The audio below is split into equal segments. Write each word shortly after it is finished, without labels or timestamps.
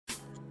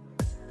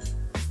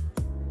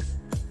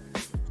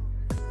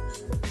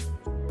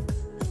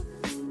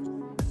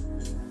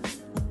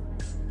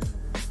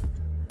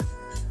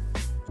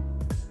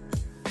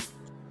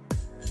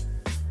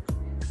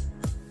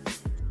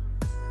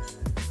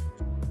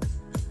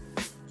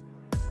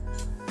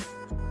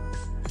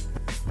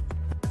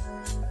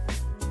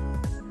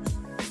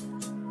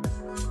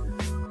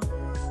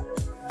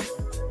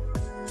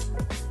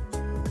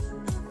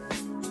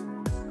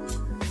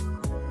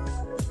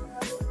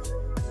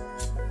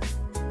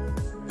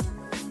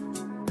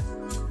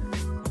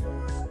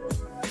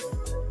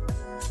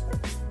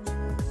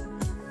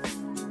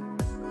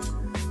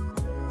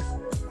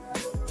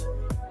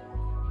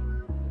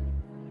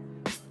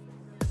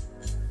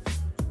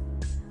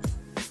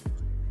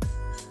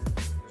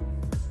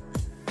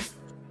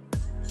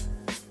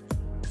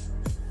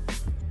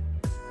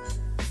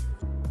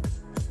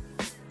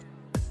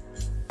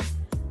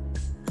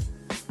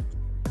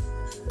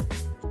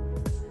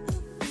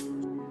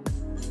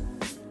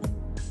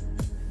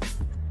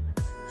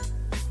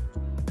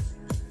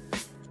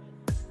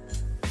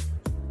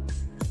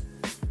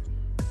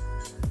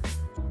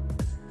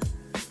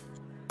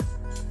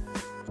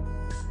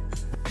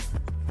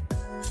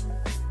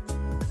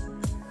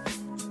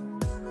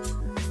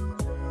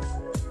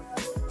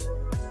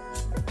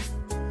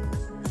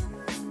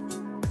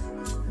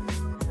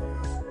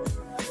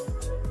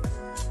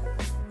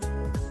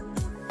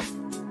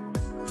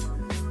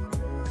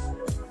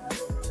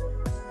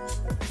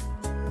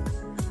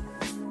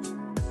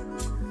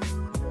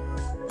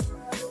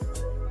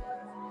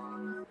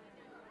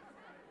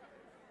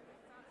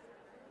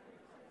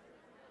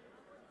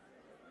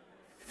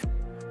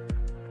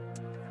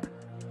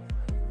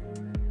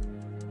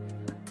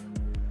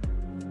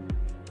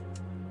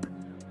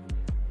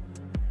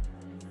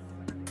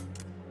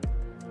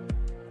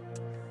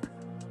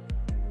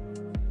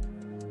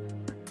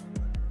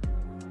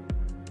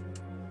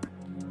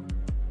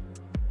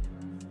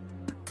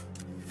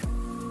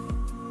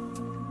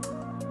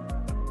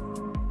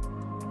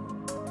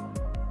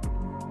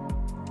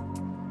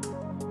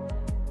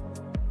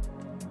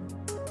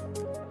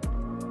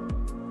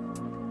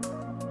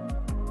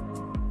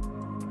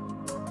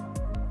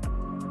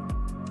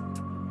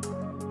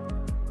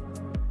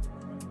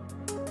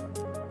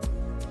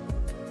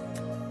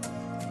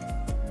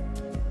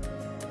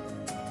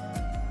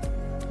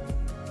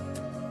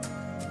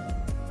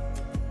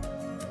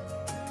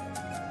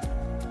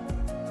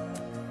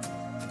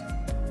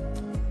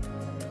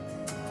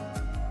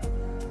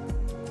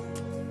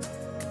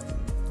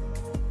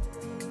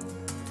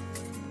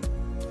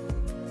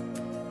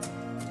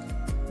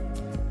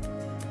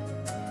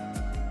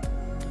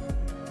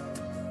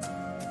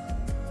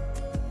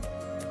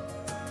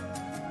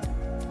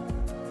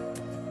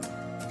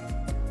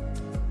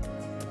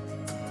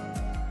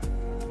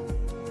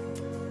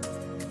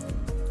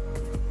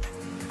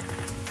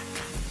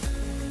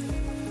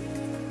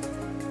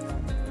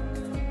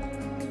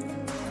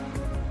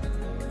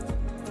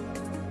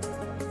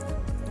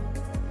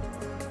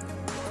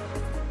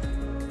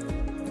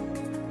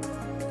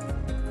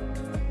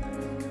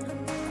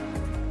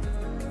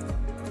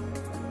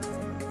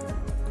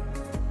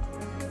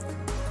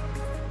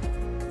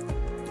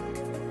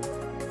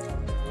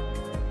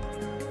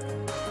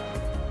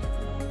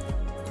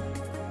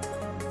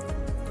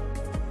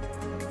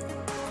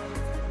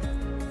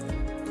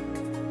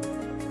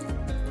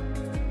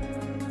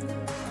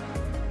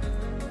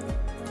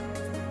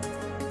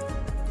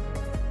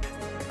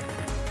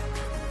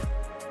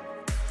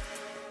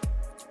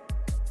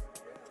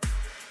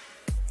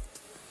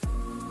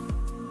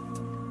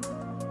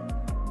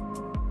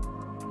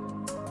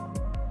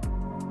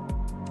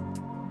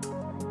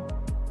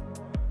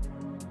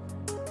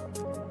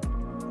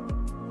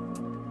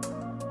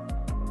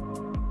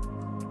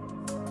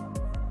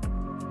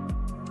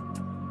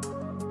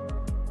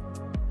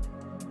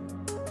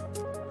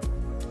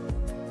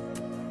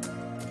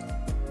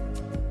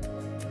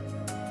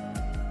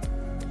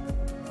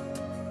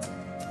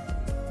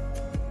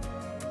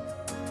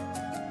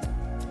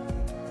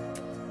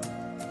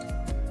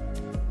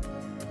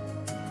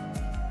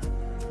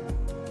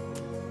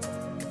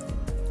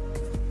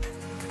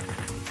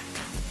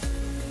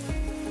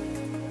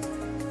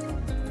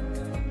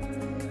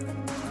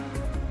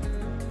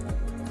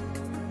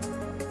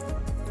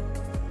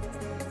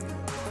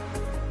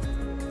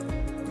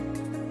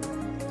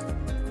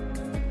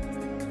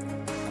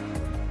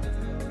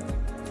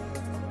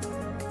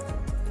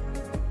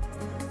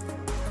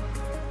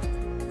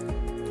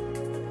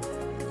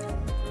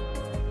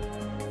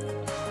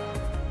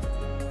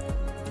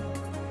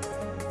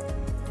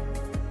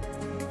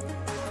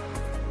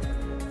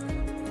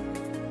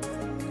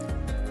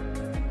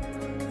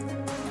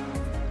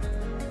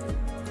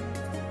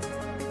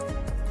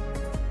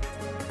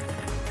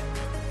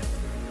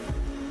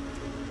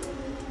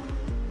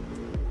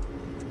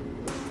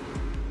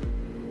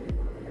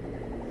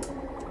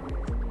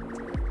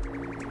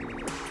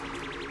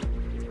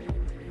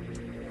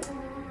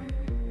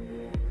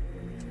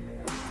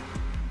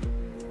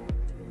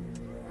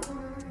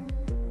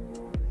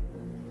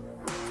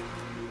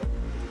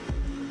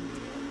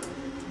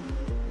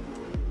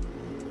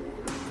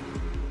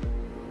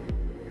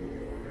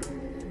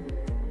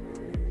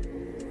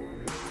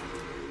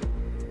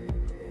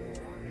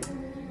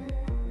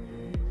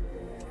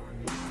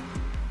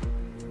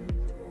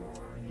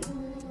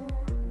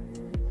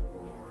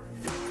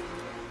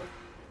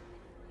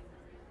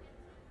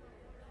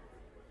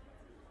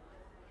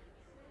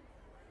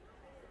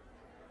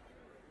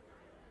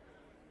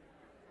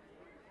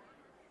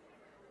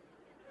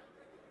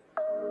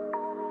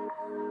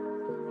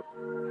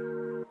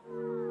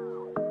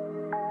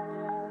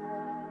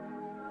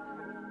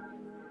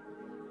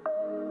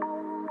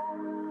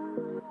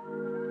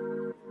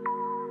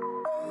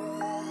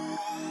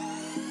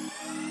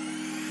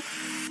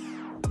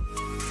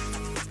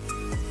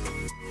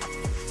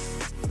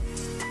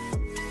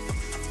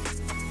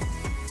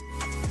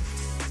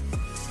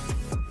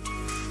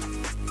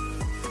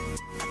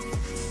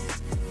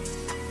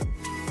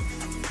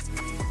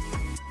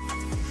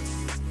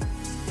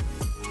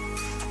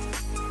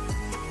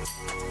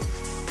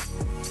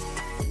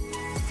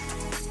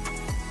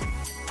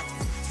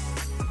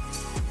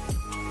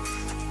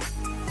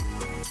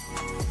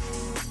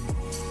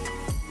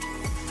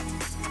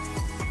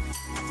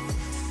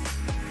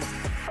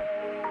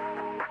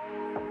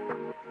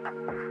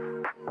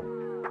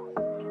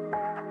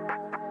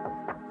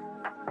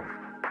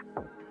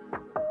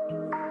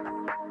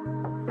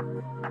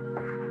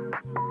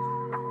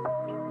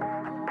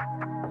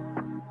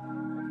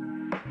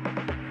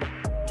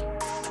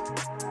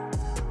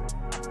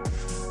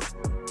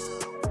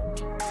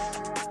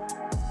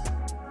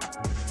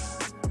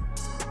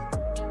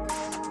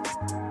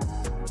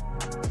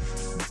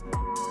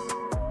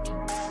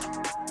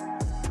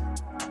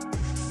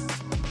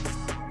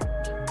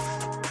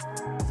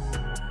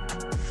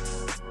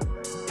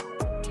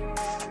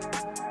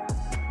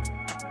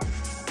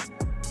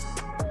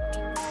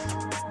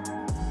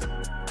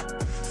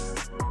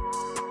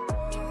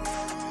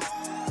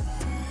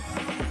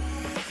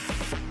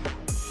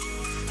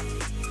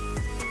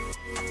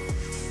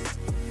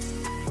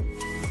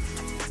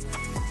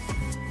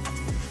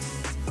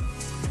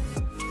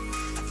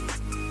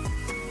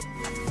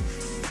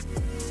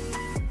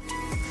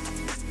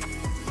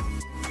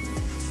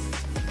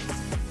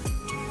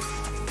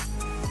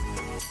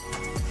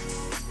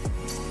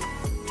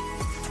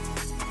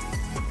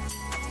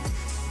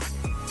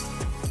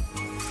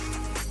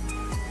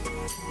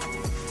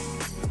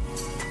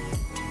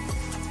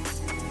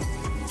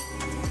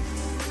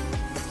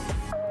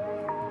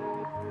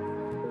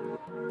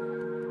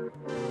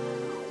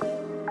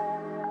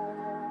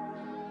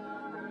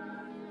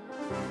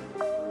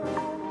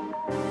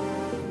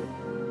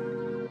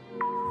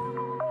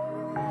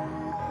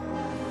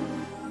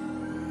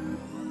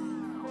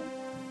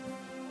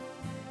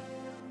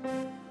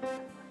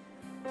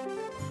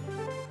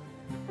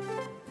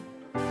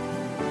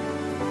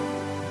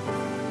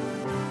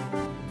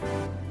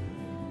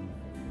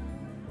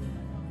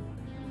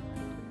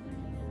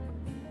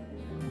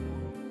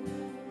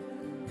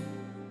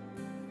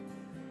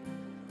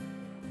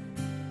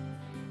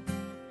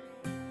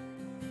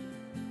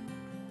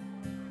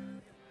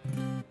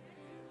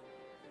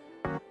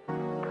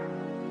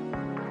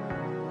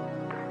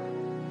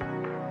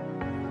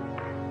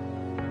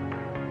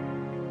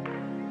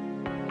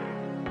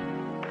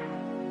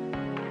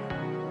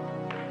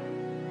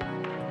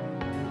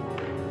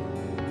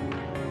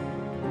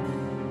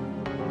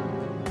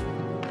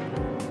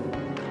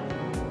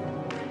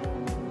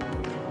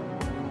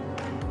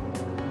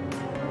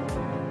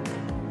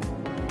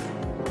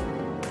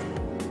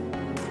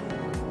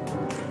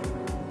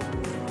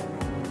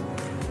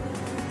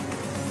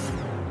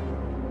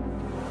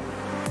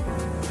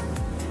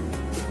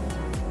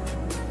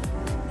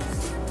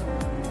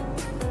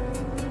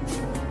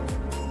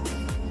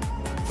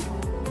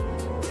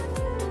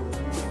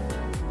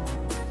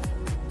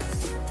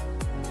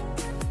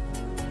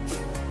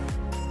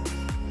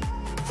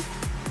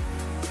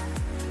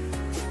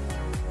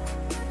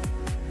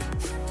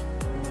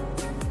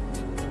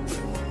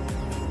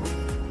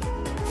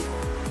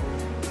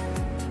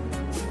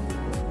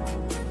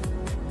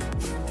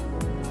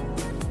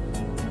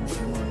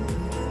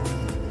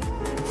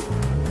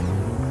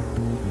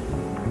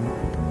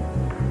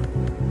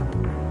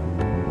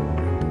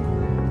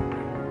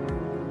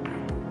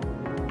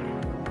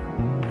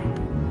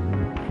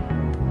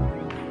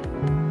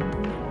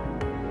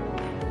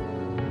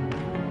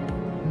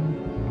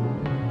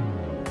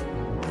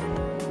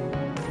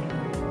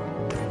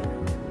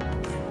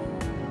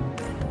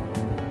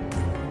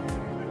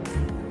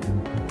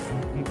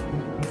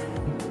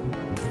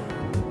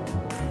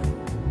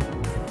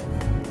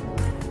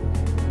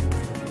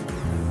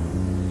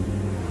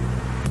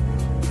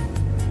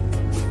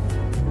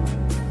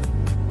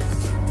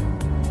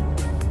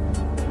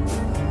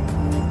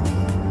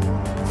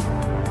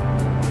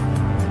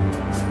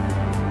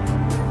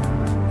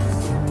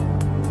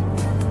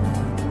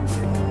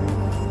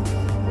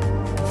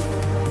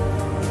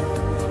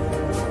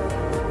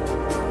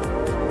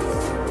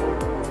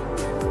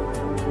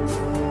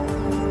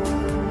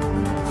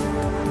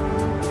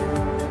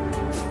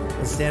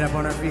Stand up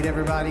on our feet,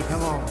 everybody.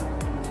 Come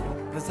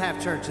on. Let's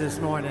have church this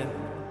morning.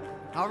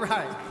 All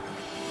right.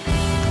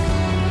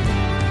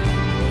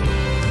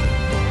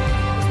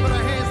 Let's put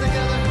our hands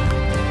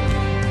together.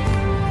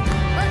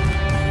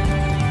 Hey.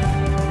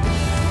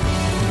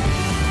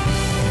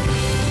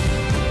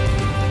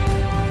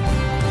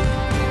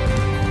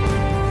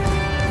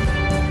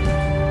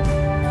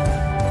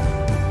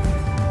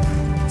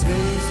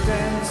 Taste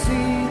and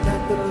see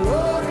that the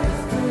Lord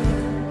is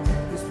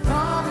good. His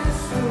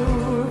promise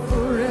sure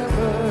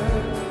forever.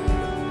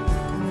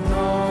 And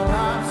all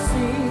I've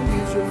seen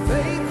is your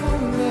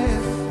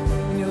faithfulness,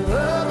 and your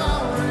love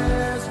I'll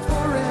rest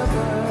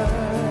forever.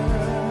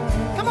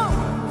 Come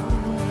on.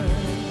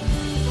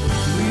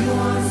 We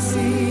want to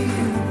see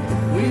you.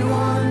 We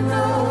want to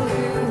know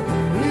you.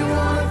 We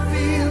want to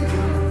feel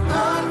your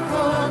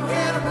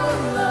unforgettable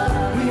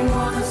love. We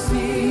want to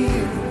see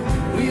you.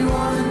 We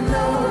want to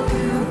know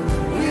you.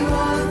 We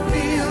want to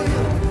feel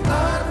your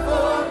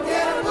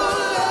unforgettable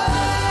love.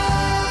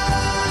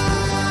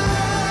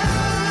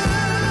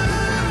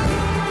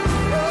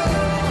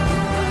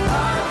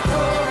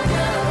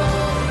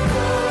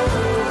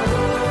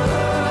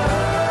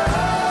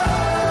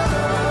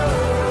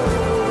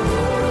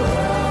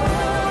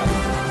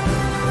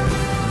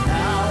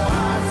 Now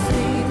I've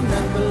seen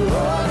that the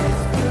Lord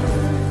is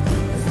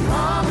good. His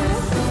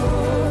promise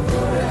sure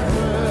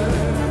forever.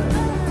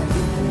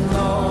 And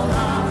all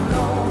I've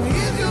known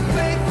is your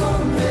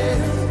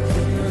faithfulness.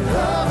 Your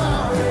love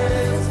I'll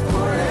rest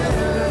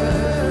forever.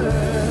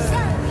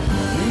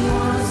 We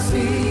want to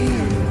see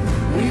you.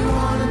 We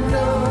want to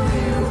know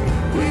you.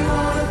 We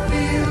want to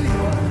feel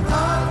your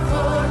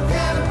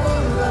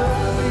unforgettable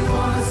love. We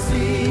want to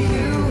see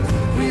you.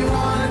 We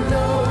want to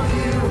know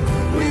you.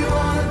 We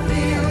want to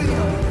feel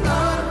your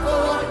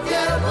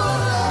unforgettable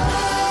love.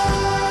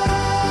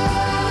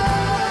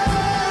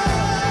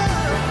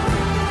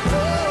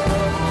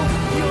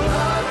 Your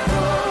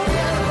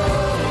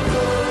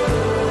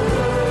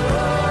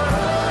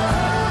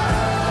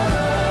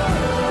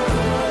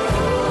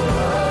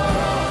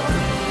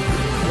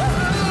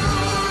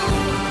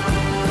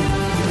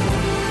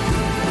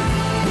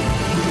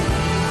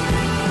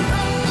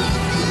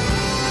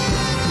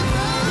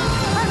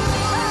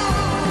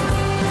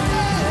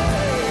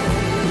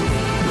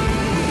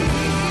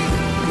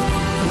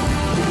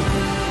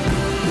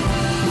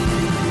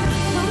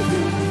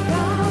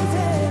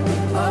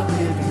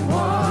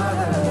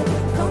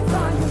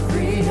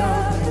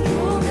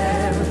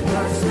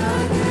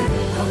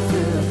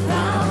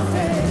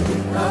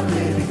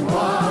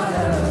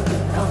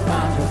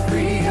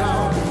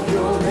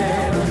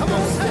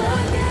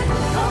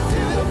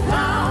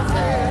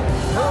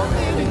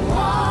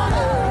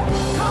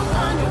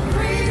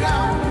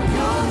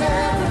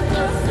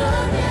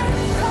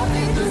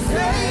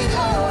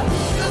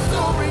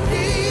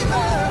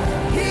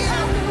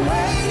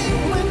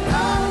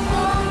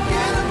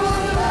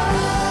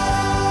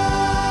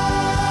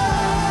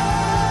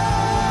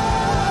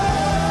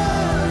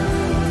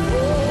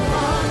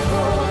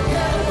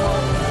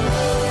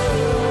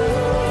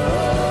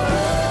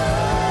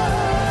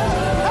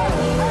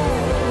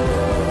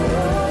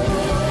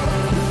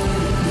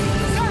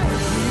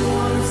We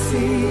want to see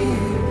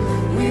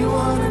you. We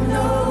want to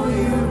know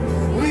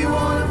you. We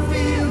want to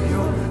feel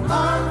your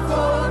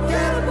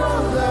unforgettable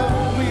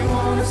love. We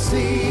want to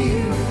see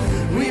you.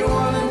 We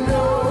want to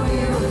know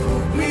you.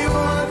 We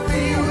want to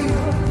feel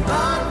your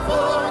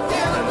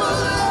unforgettable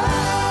love.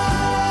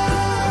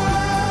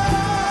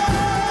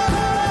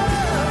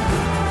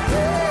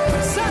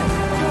 Yeah. Say,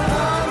 your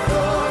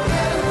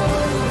unforgettable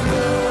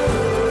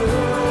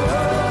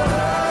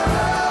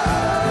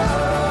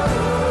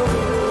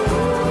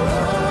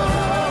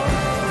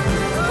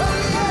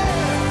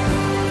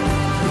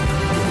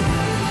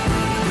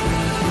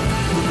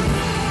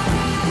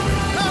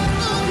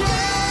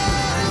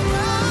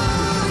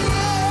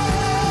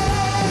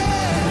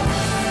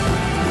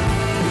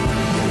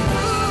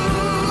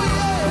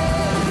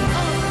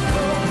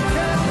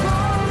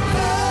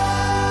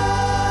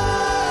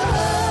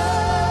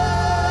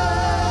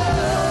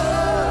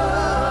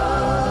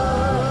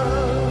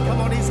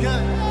Come on, he's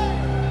good.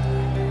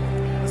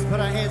 Let's put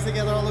our hands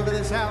together all over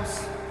this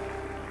house.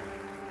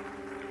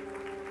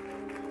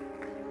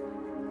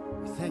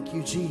 Thank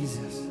you,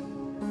 Jesus.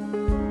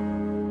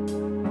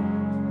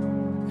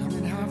 Come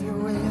and have your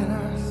way in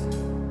us.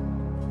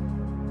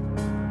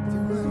 Do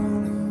what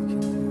only you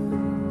can do.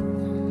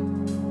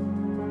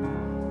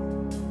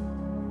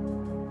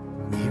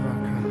 Hear our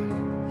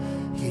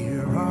cry.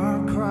 Hear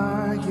our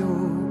cry,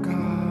 oh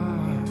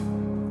God.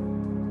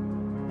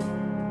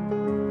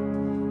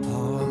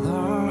 All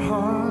our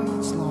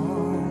hearts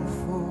long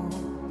for.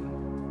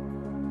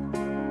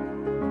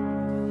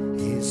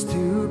 is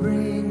to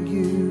bring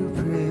you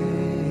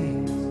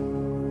praise.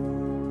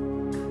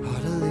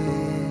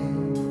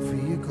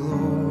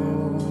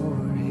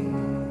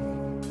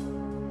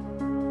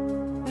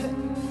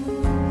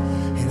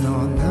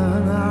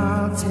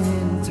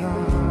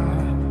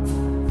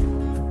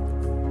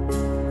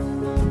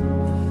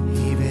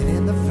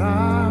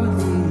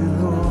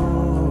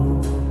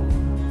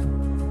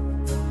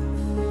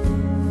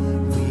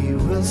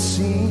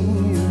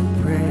 sing your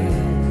praise,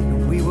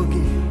 and we will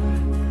give,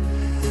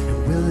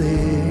 and we'll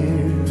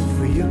live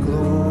for your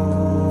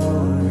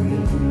glory.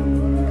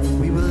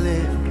 We will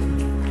live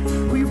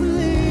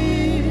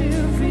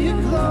for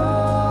your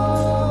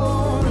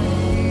glory.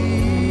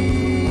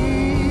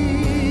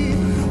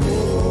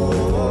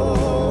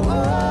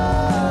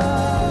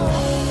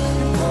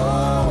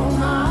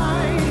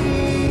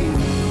 Almighty,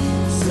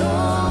 so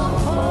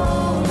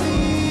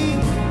holy,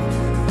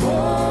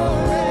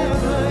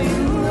 forever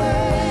you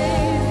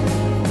reign.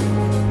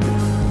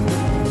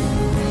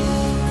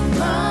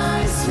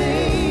 My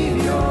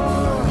Savior,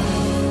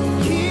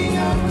 King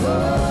of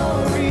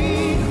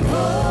glory,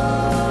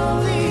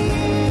 holy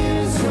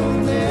is your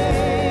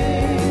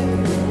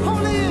name.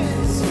 Holy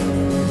is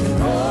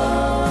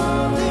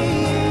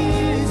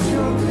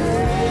your name.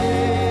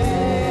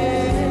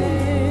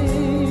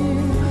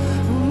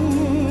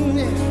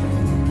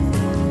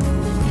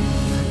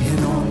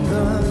 And on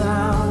the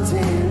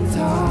mountain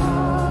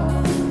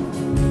top,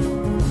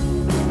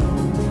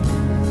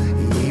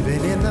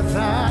 even in the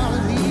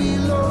valley,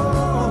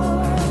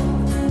 Lord,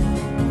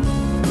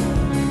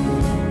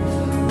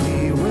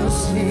 we will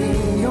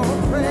sing your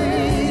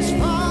praise,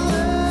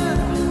 Father.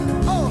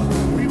 Oh,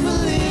 we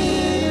will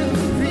live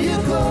for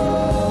your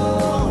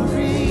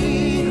glory.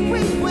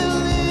 We will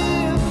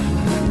live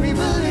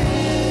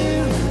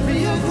for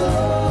your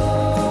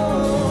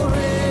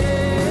glory.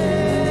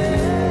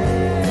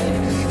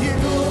 You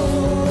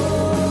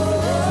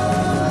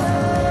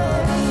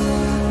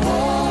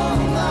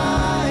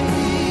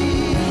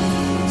Almighty,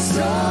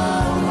 so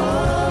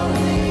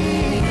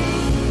holy,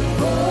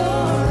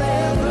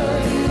 forever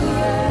you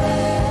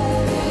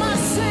reign. My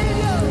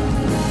Savior,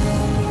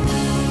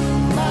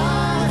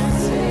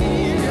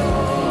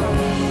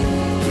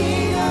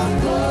 King of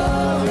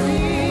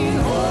glory,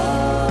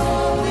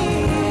 holy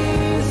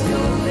is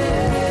your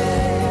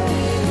name.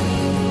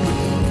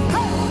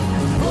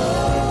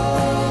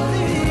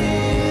 Holy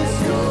is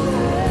your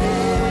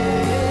name.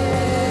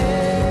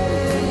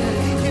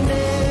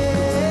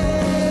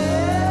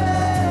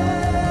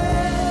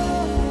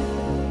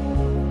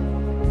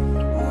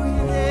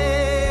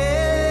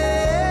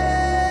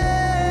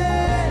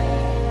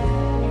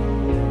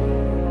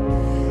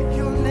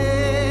 Your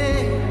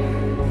name.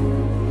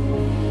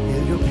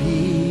 Hear your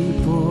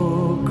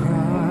people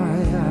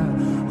cry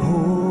out,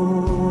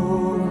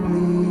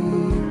 holy,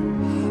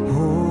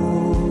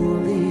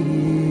 holy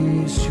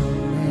is your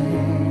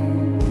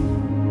name.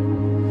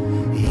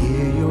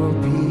 Hear your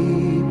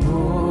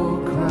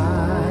people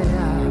cry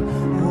out,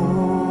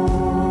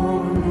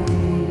 holy,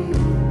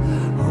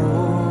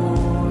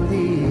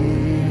 holy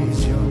is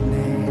your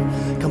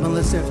name. Come on,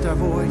 let's lift our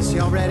voice.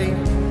 Y'all ready?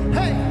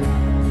 Hey!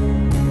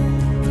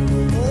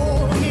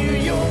 Oh, hear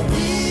your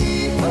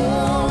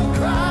people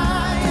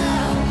cry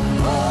out,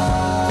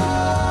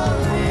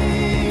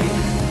 holy,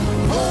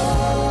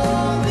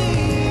 holy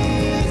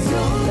is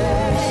your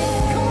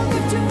name. Come on,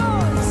 lift your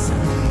voice.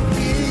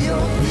 Hear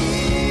your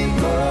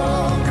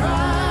people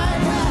cry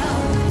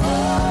out,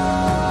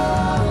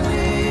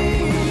 holy,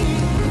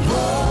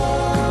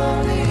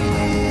 holy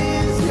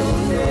is your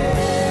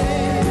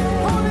name.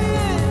 Holy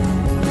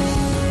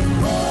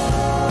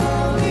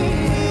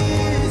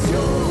is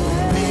your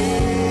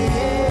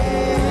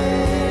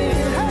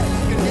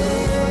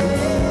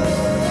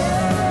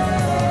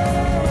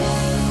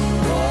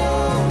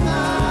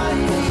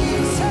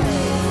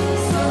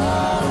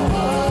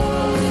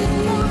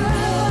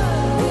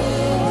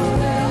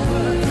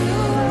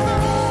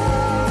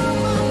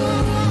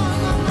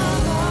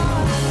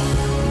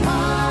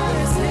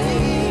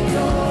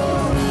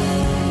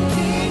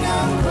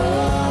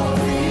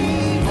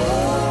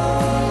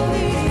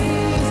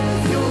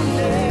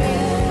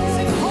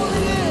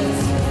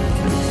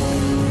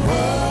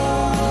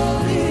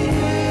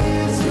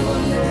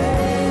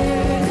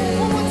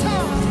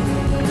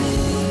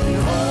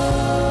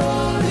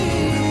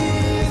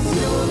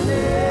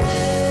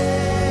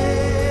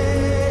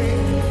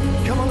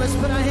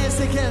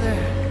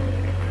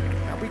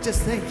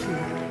just thank you.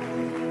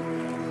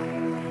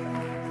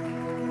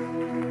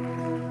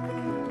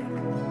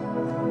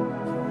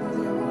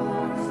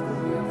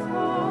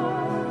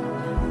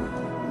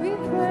 We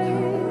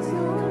praise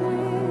your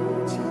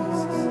name,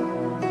 Jesus.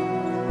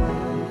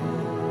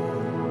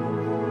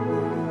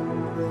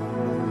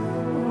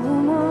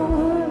 All my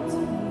words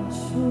fall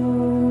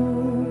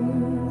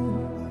short.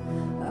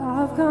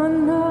 I've got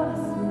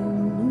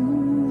nothing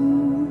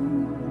new.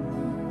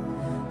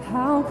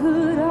 How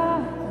could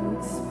I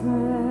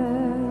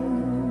express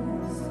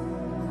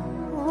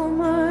all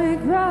my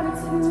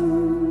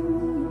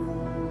gratitude?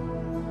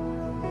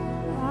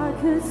 I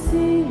could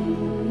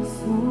sing these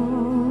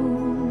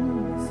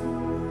songs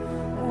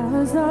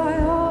as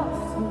I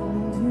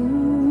often do.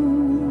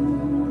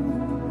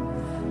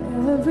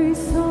 Every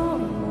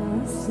song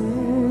I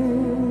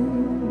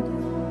sing,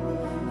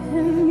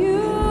 and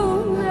you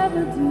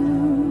never do.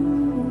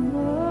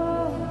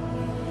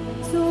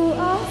 So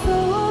I'll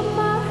throw up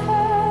my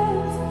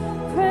hands,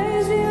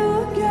 praise you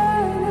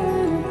again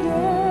and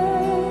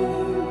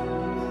again.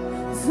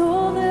 'Cause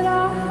all that I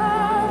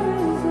have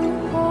is a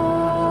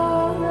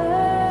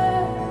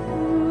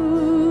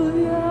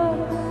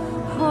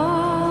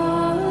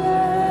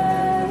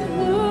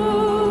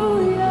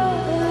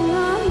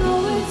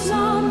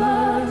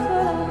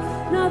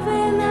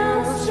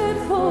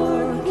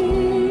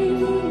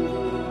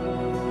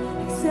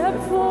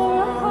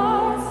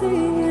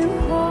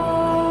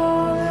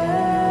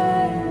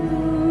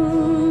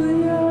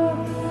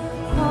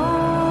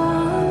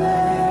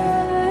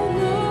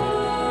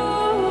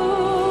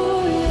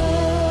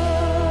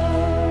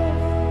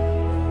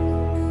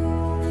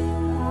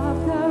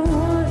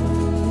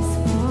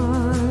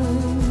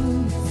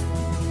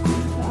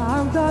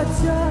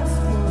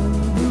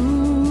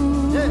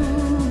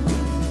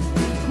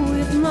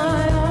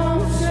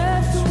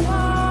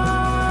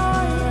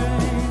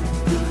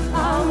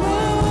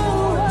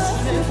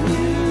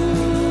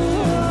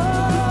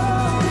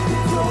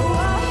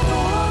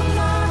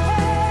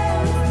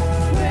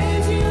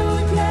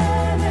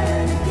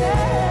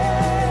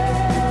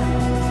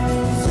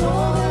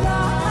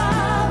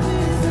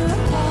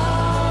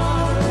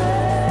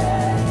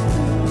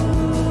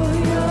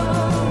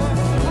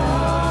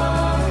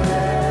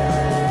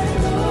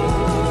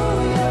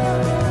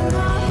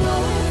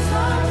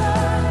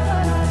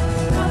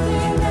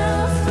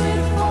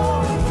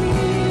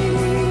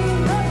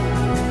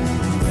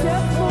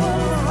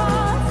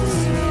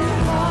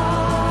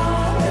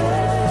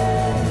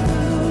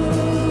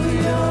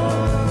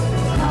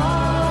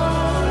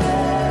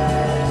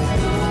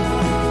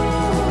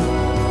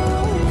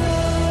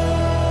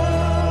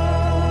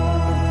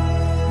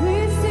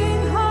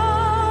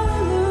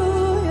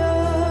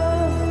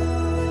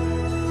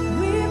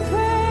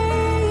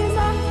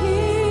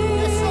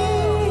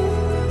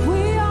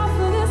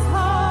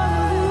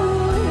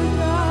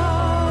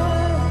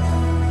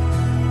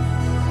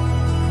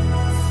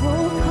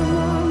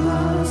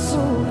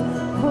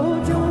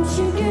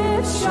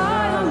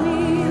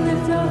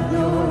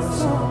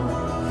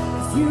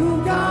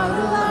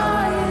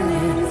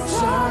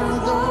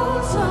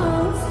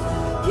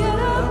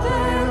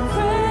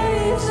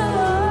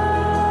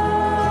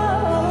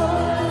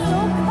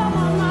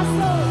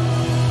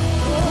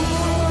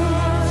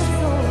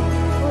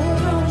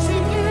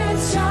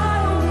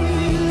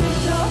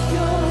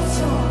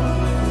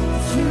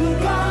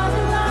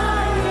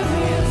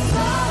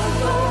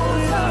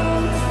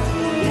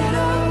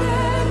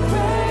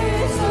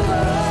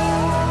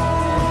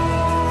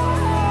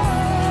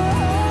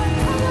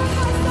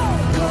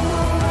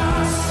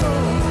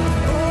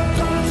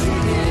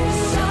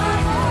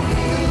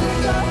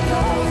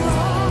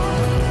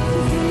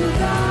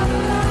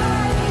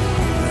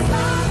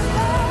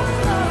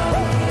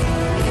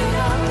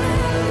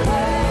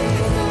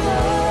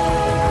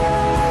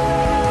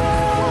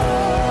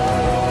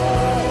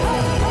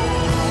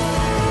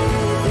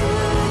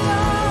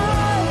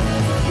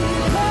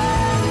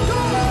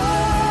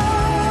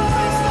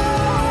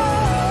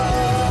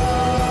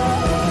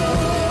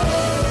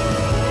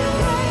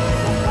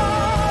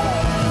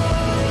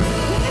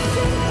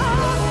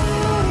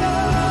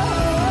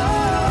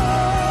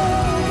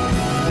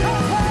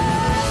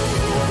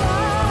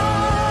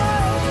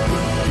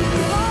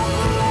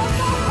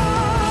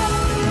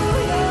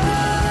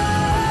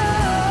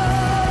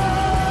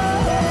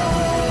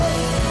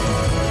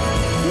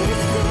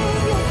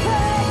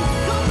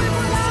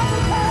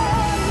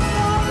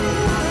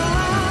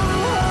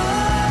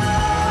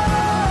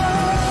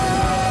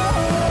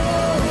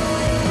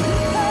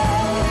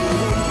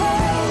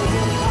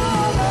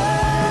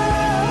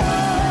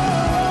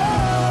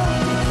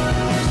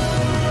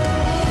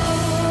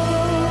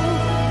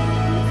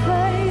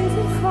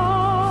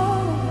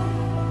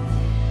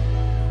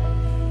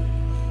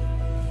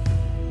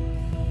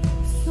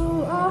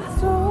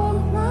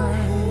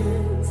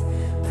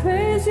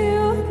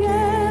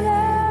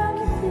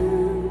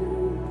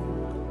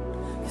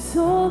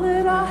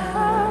I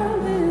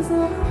have is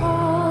a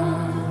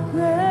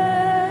hallelujah,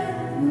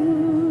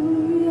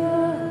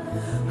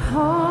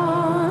 hallelujah.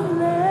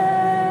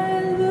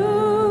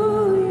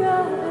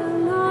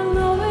 And I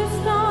know it's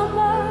not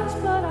much,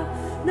 but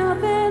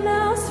nothing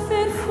else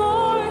fit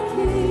for a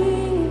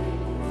king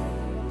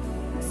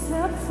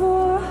except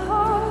for a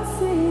heart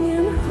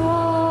singing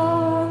hallelujah,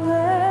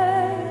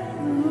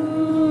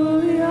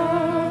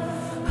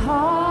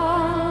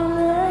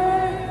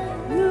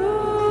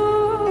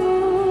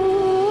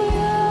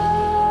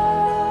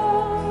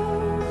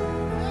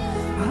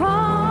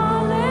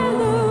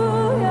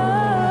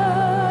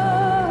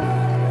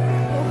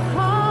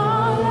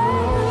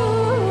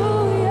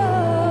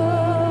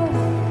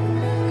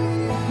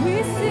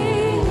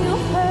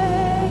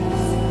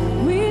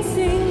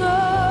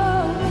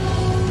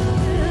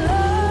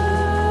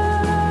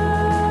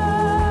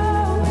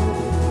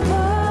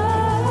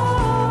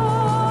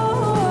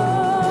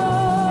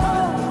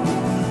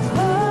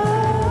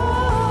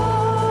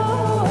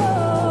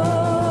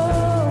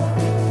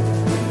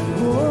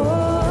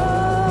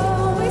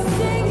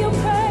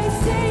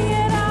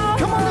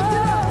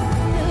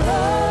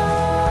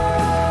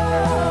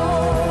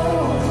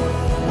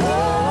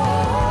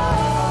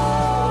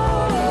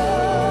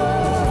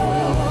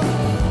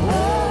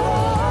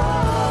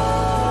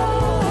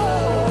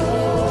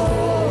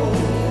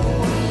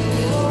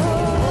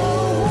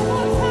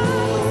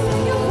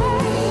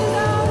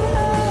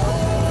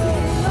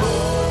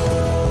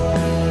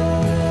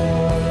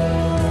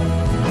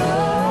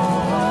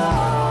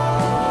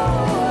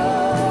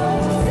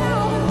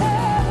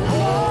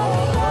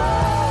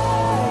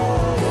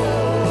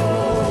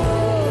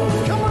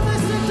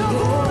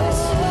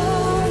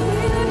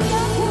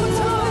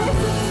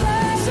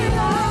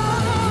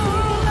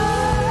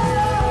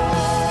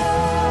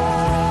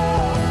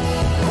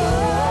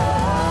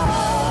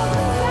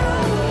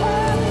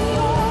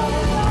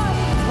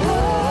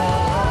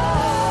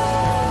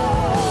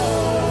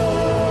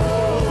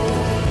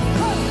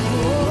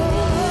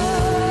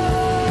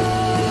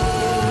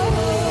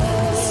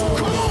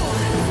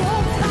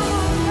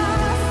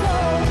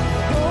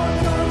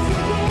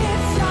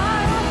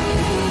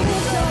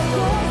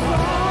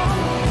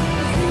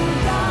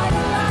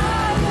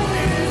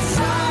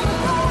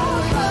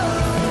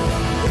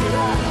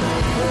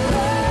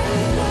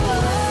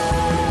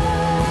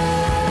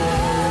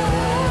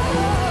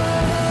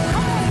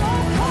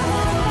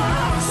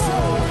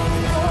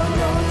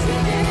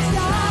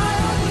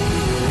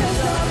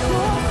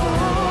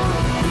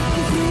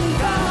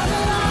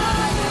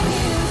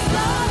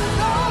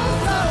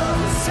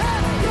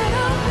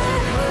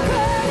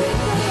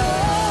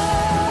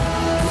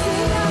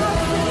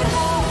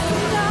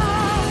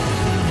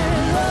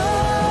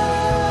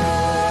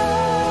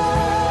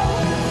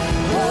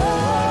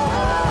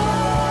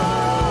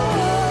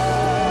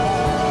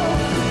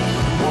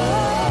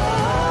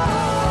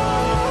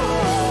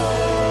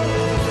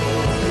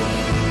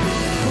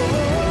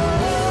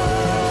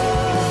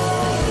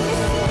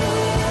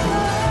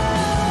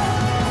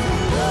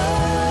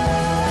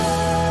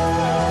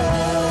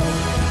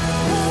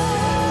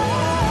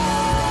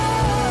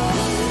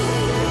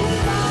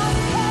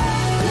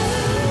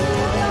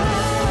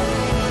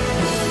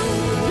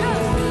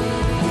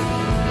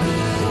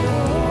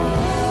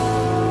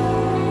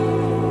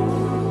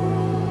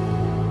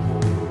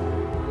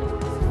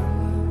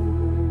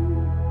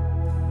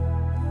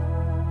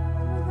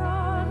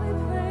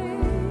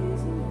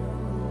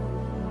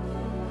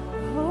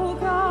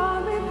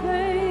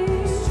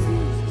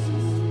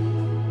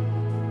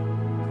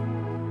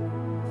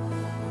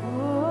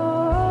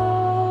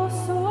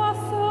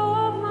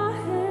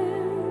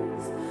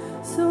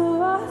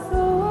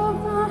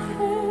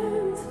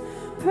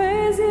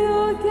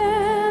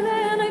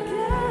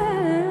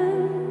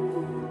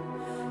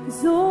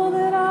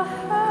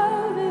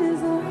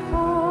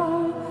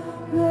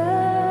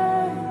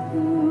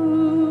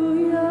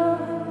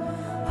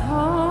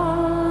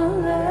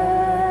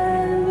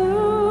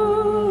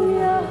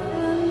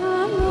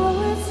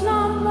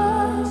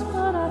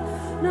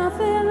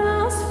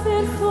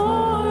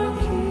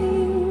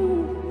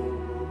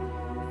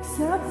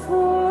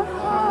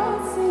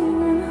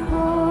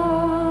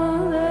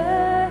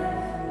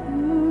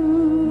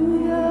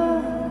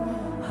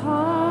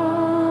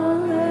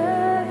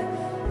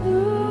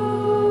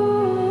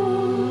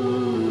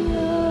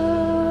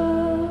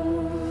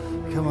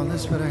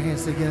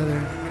 Together.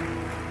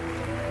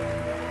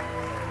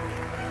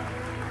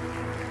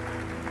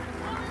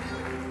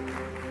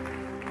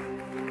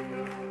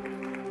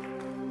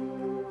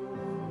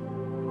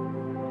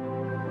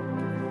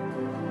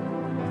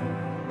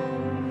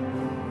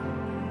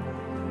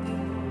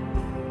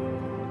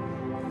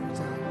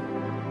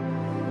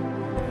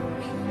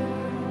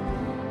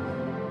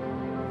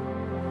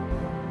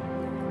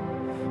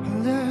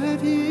 Let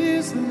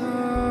His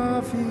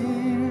love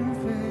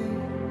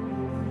invade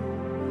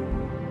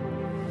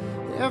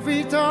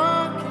every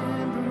dark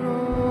and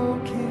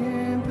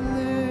broken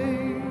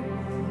place,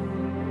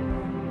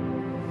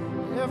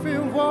 every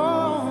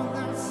wall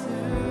that separates.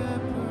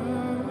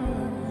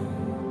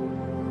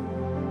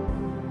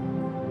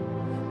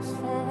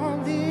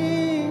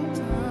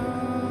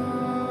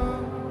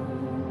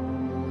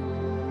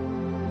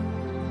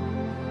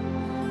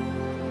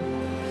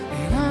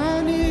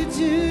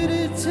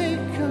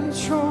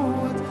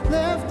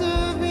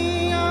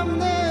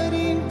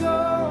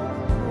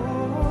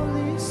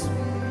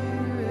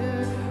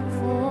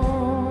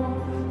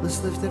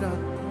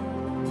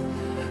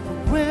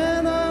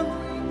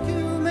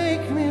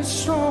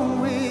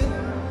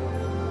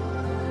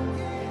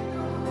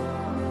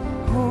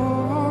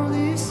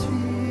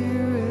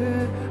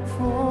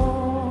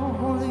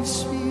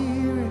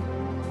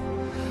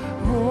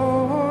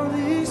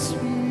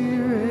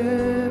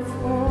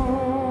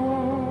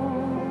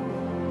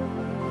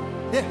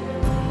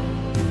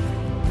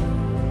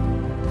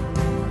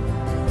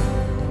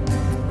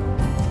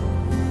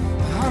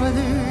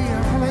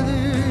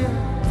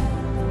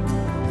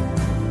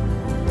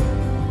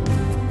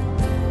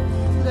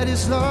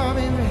 His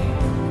loving rain,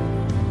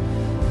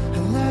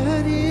 and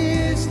let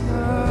His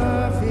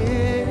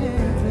loving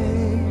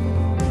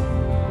rain.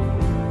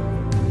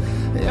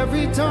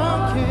 Every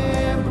dark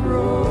and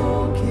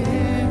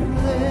broken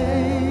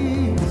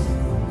place,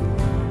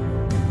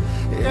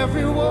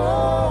 every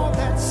wall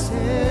that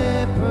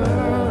separates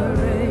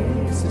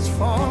is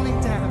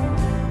falling down,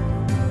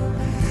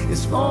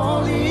 is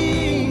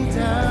falling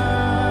down.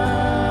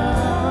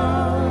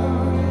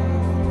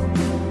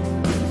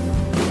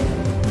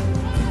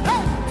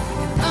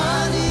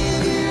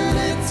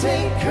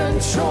 Take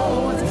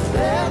control,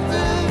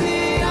 after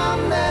me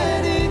I'm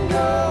letting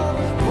go.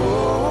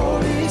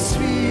 Holy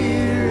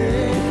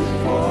Spirit,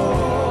 oh.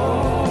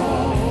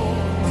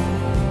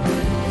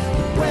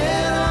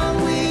 When I'm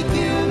weak,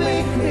 you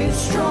make me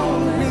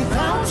strong.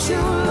 Without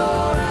you,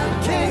 Lord, I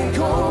can't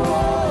go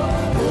on.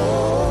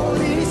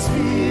 Holy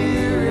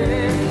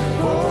Spirit,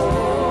 oh.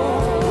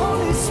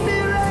 Holy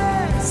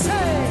Spirit,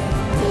 say,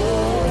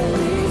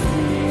 Holy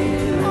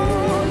Spirit,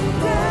 oh,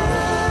 yeah.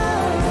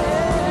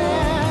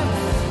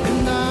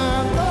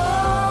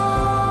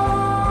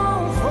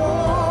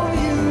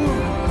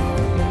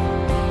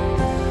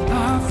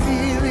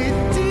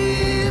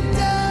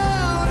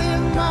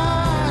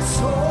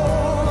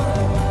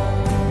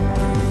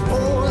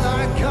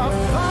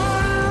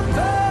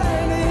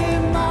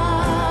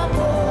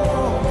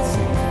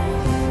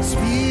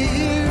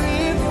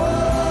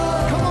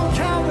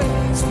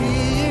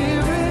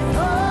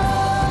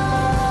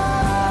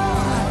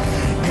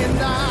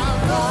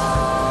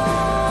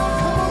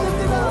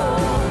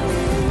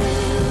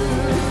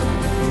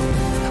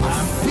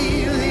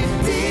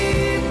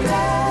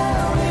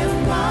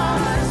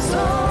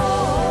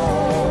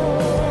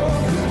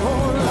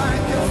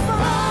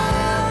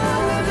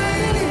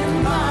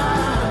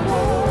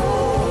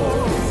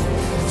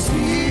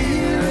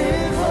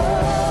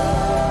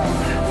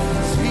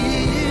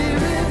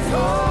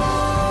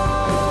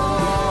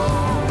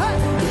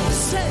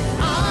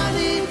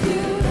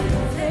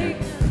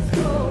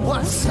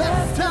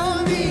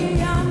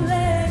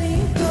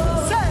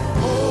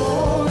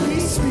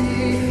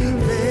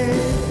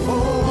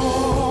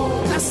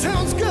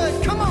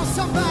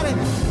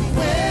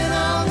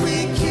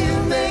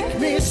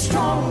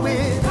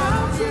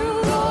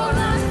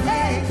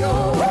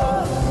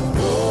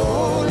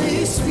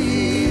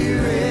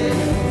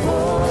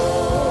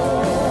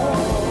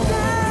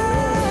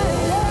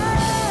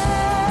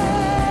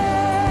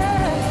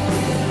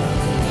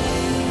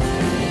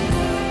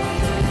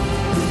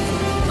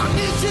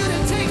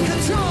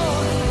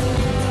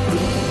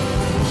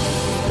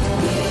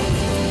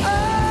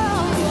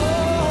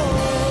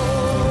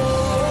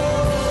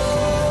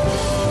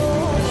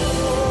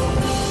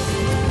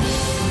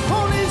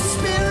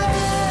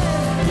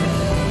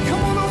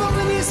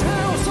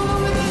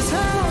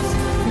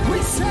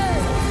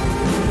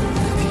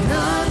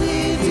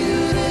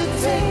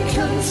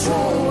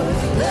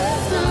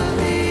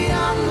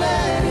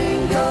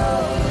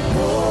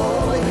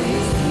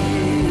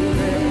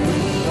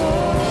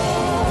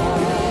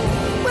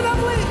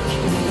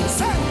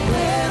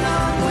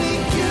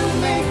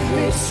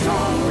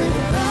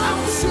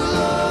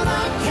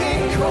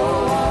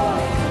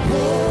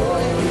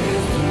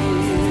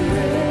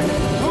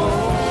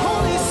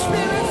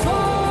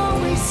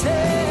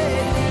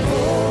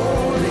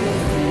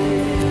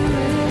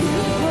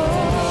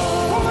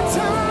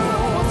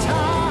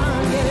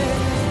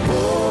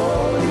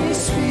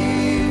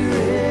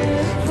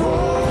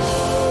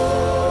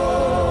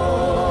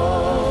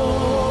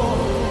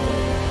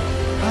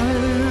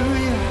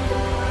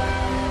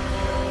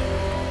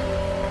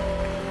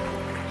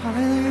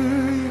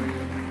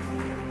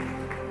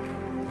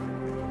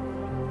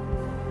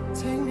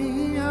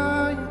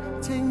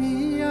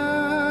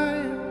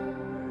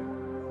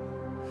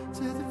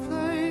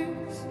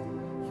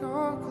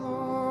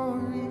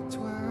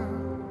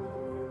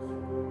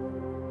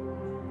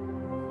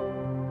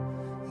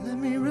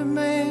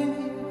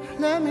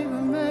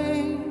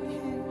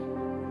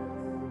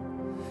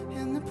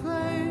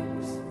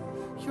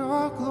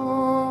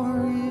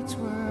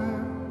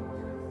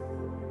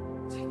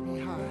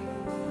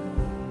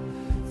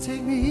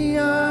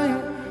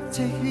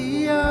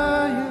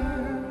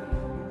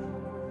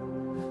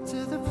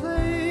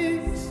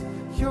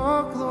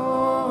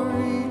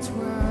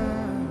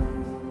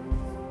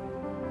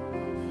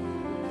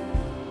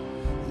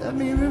 Let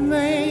me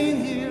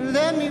remain here,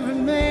 let me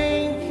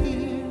remain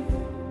here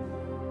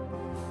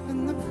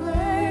in the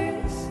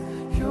place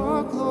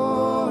your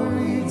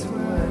glory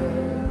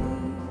dwells.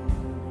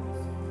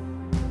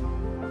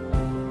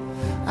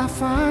 I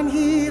find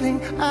healing,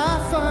 I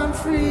find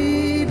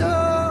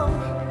freedom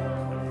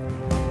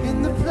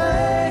in the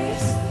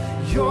place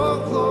your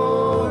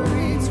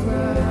glory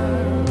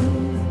dwells.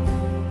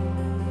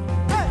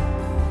 Hey!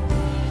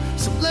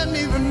 So let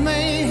me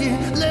remain here,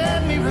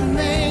 let me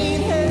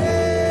remain here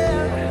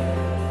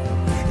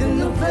in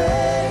the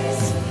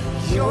place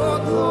your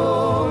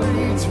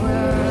glory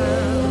dwells.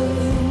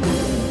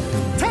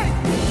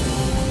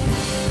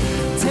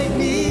 Take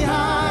me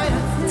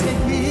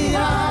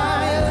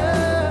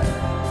higher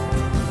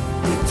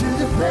to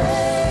the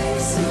place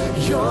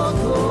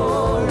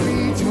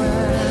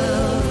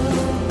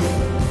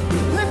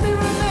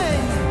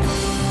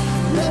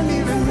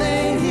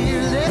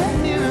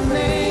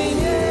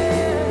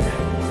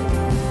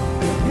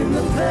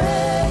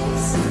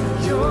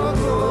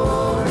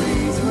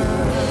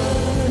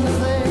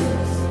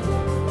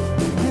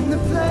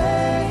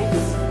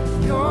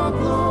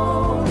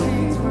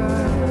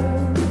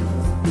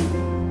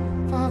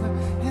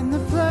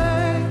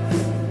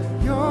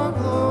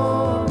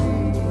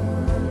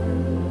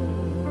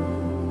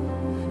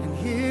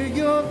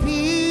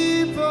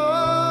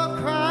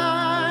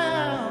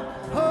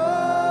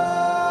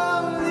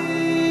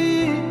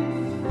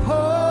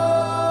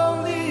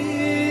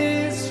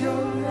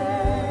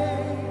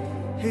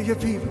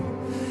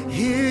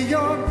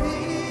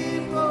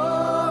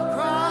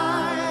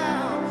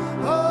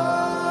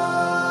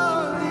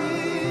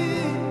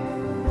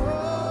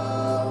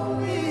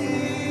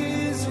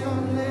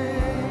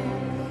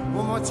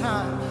more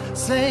time.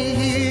 Say,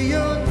 hear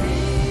your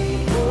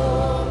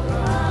people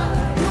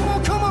cry. Come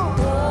on, come on.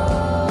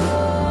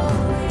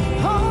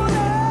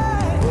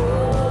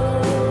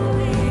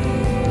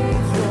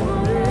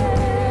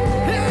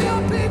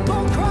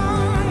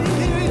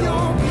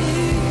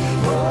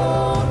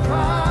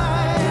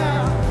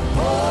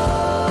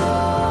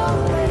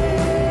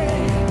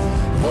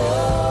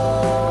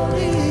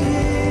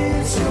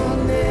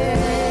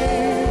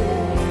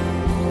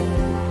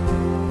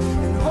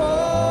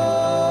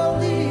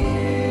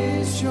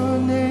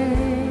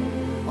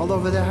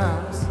 Over the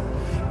house,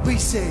 we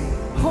say,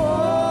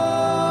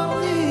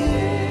 holy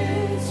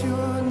is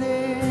your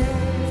name.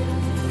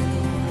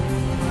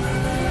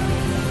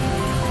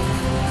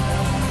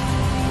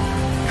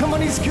 Come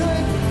on, he's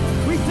good.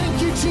 We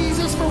thank you,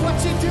 Jesus, for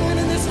what you're doing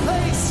in this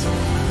place.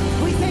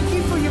 We thank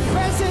you for your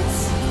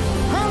presence.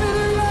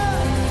 Hallelujah.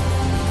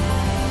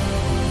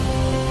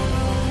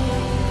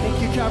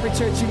 Thank you, Calvary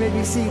Church. You may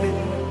be seated.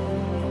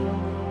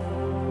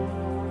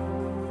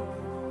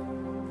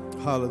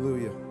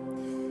 Hallelujah.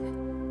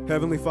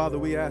 Heavenly Father,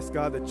 we ask,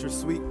 God, that your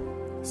sweet,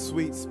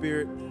 sweet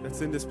spirit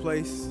that's in this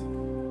place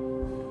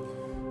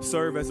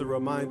serve as a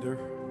reminder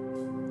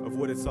of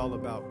what it's all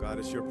about, God.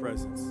 It's your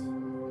presence.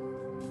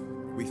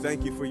 We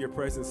thank you for your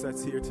presence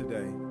that's here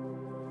today.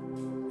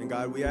 And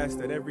God, we ask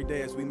that every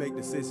day as we make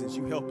decisions,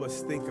 you help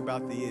us think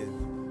about the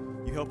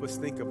end. You help us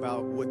think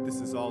about what this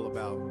is all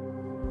about.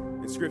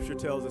 And Scripture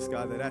tells us,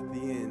 God, that at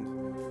the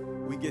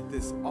end, we get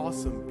this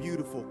awesome,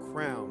 beautiful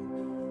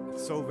crown,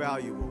 so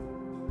valuable.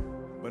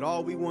 But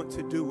all we want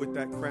to do with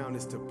that crown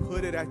is to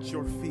put it at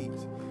your feet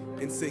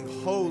and sing,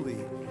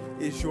 holy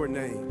is your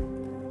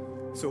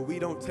name. So we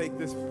don't take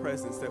this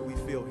presence that we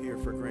feel here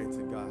for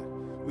granted, God.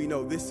 We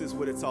know this is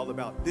what it's all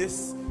about.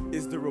 This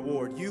is the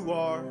reward. You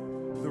are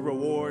the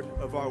reward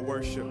of our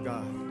worship,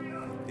 God.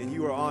 And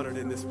you are honored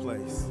in this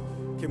place.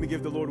 Can we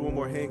give the Lord one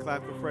more hand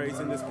clap of praise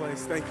in this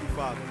place? Thank you,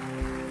 Father.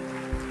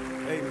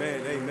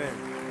 Amen, amen.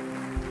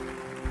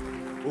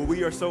 Well,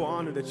 we are so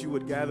honored that you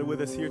would gather with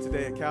us here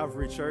today at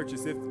Calvary Church.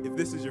 If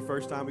this is your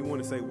first time, we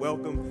want to say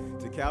welcome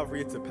to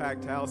Calvary. It's a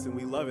packed house, and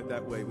we love it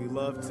that way. We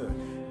love to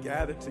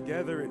gather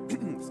together and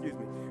excuse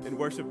me, and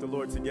worship the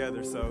Lord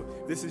together. So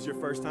if this is your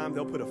first time,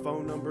 they'll put a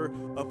phone number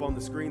up on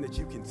the screen that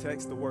you can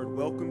text the word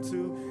welcome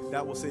to.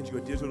 That will send you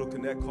a digital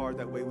connect card.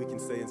 That way we can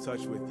stay in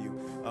touch with you.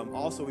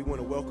 Also, we want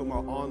to welcome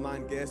our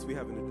online guests. We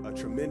have a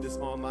tremendous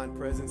online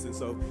presence. And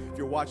so if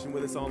you're watching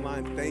with us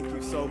online, thank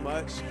you so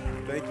much.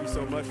 Thank you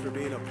so much for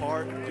being a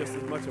part, just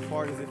as much a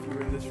part as if you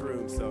were in this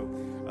room. So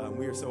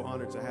we are so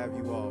honored to have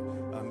you all.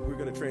 We're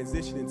going to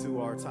transition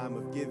into our time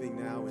of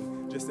giving now.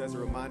 And just as a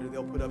reminder,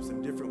 they'll put up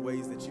some different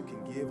ways that you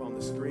can give on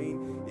the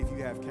screen. If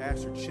you have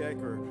cash or check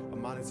or a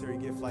monetary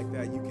gift like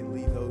that, you can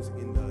leave those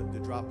in the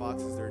drop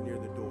boxes that are near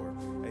the door.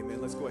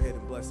 Amen. Let's go ahead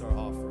and bless our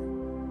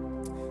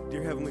offering.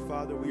 Dear Heavenly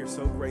Father, we are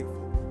so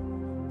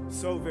grateful,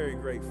 so very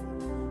grateful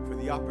for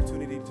the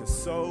opportunity to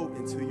sow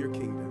into your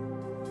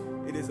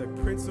kingdom. It is a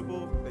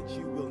principle that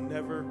you will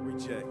never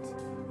reject.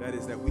 That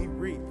is that we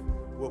reap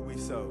what we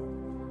sow.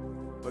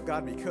 But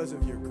God, because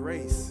of your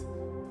grace,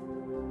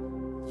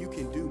 you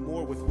can do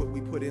more with what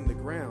we put in the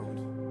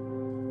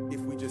ground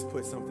if we just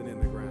put something in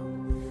the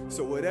ground.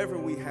 So whatever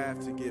we have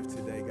to give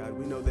today, God,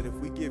 we know that if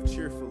we give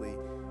cheerfully,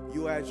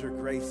 you add your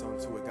grace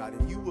onto it, God,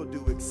 and you will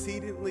do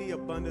exceedingly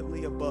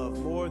abundantly above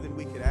more than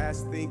we could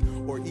ask, think,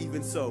 or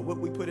even sow. What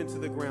we put into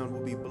the ground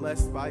will be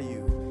blessed by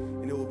you,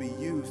 and it will be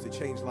used to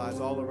change lives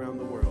all around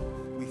the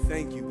world. We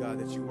thank you, God,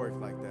 that you work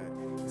like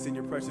that. It's in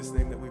your precious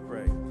name that we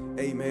pray.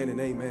 Amen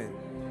and amen.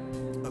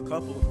 A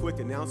couple of quick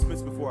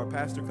announcements before our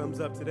pastor comes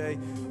up today.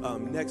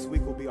 Next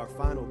week will be our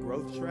final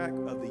growth track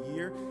of the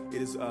year. It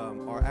is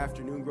our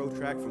afternoon growth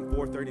track from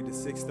 4:30 to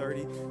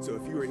 6:30. So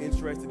if you are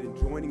interested in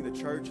joining the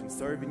church and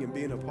serving and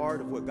being a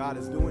part of what God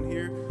is doing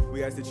here,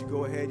 we ask that you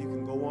go ahead. You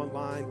can go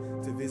online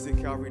to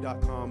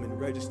visitcalvary.com and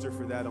register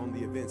for that on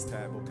the events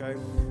tab, okay?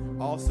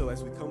 Also,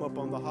 as we come up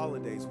on the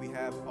holidays, we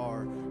have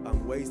our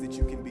ways that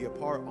you can be a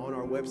part on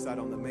our website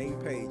on the main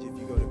page. If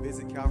you go to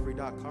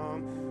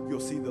visitcalvary.com, you'll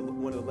see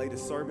one of the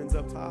latest sermons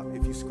up top.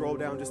 If you scroll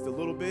down just a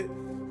little bit,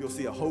 you'll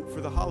see a Hope for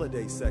the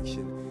Holidays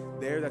section.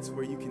 That's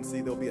where you can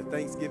see there'll be a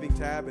Thanksgiving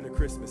tab and a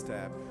Christmas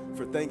tab.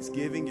 For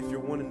Thanksgiving, if you're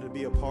wanting to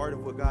be a part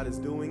of what God is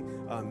doing,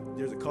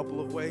 there's a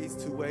couple of ways,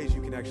 2 ways.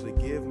 You can actually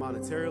give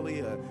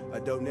monetarily, a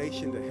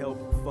donation to help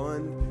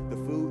fund the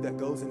food that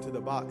goes into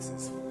the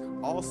boxes.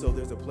 Also,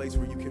 there's a place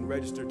where you can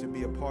register to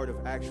be a part of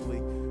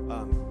actually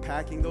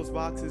packing those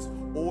boxes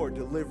or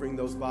delivering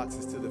those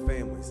boxes to the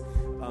families.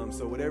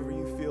 So whatever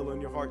you feel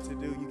in your heart to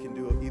do, you can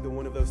do either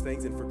one of those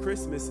things. And for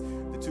Christmas,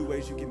 the 2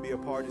 ways you can be a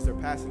part is they're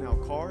passing out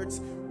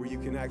cards where you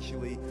can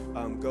actually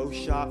go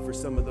shop for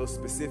some of those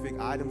specific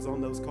items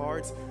on those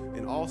cards.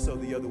 And also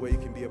the other way you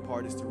can be a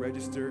part is to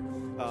register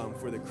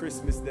for the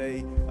Christmas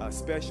Day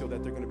special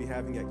that they're going to be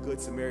having at Good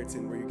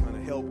Samaritan, where you kind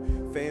of help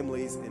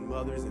families and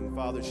mothers and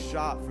fathers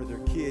shop for their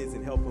kids kids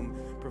and help them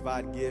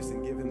provide gifts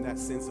and give them that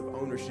sense of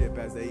ownership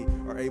as they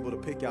are able to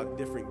pick out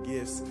different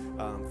gifts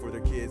for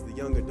their kids. The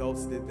young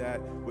adults did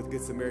that with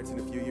Good Samaritan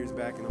a few years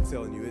back, and I'm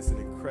telling you, it's an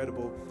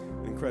incredible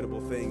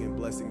thing and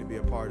blessing to be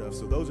a part of.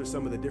 So those are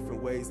some of the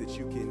different ways that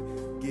you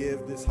can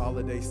give this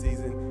holiday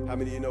season. How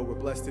many of you know we're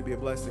blessed to be a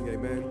blessing?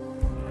 Amen.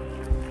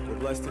 We're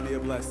blessed to be a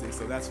blessing.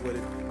 So that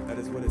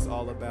is what it's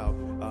all about.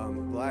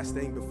 Last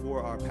thing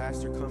before our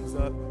pastor comes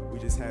up, we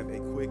just have a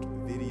quick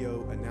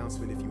video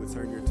announcement. If you would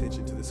turn your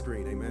attention to the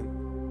screen.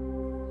 Amen.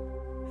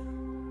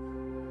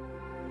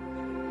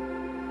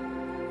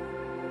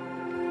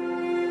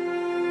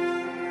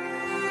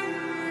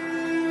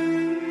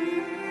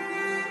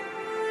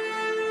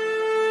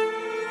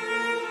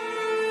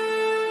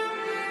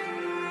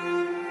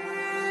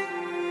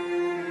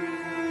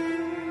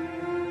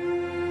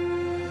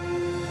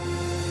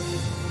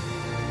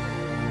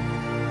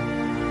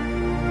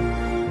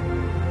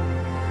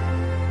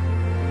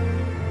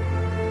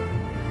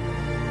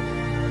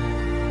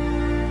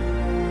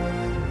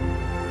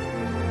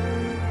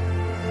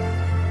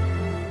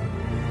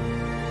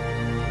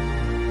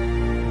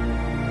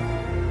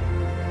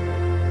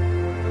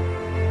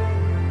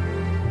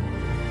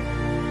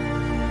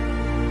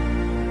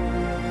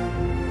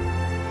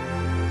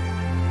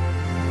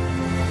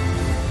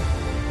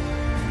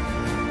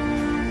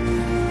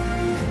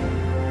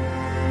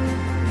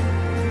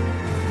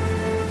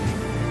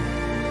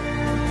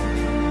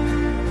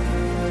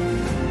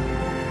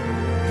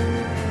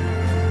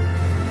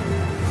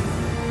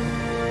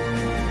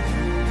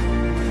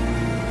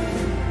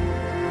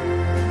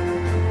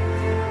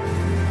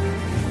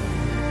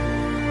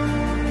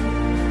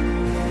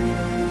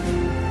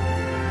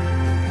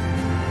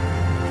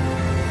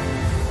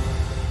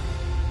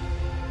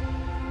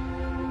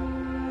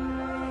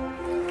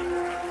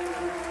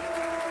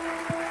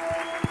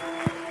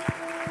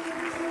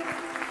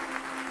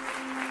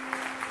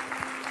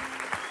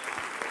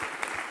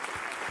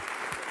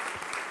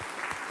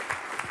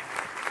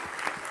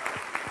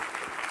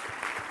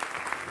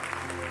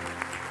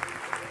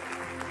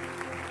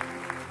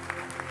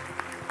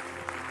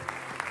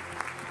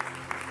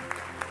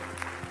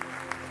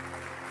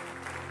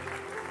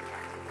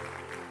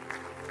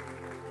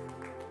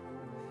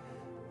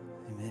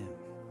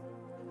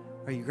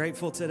 Are you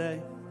grateful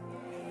today?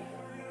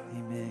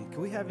 Amen.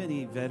 Can we have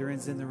any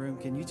veterans in the room?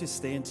 Can you just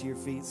stand to your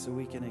feet so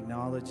we can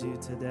acknowledge you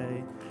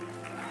today?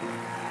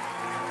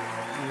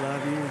 We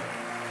love you.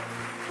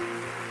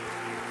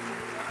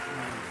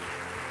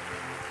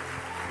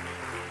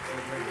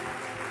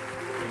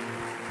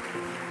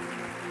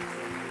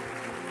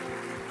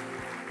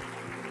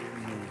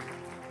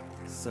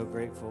 So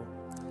grateful.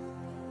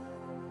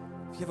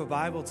 If you have a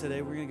Bible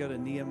today, we're going to go to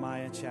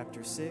Nehemiah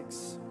chapter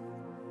 6.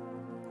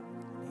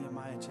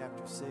 Nehemiah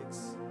chapter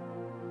 6.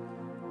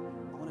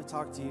 I want to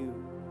talk to you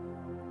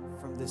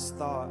from this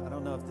thought. I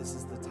don't know if this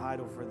is the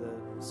title for the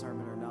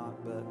sermon or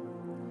not, but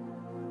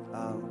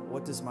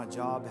what does my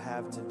job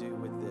have to do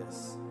with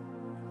this?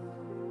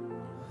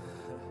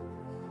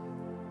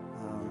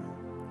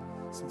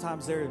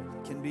 Sometimes there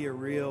can be a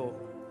real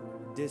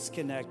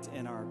disconnect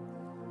in our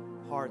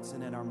hearts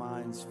and in our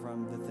minds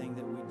from the thing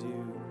that we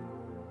do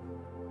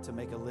to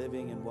make a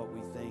living and what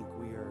we think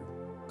we are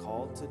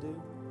called to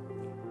do.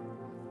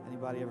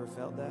 Anybody ever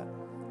felt that?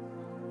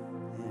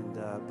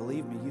 And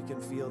believe me, you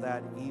can feel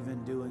that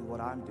even doing what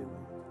I'm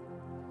doing.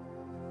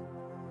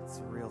 It's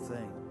a real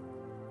thing.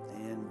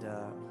 And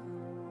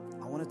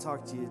I want to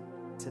talk to you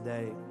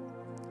today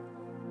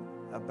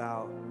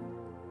about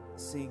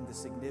seeing the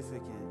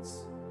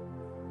significance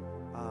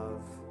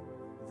of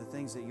the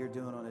things that you're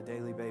doing on a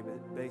daily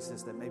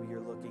basis that maybe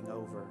you're looking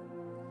over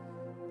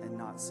and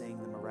not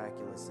seeing the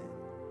miraculous in.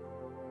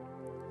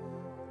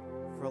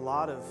 For a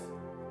lot of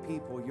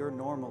people, your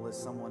normal is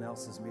someone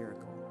else's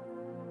miracle.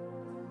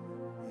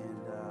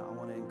 And I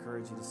want to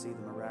encourage you to see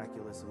the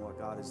miraculous in what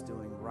God is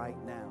doing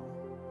right now.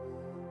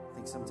 I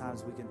think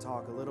sometimes we can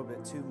talk a little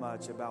bit too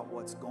much about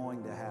what's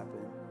going to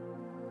happen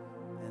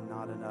and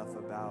not enough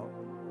about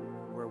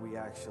where we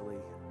actually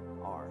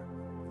are.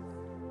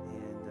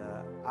 And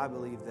I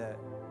believe that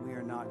we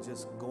are not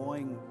just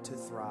going to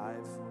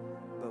thrive,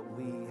 but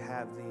we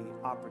have the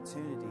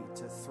opportunity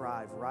to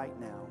thrive right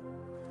now,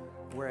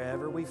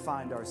 wherever we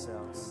find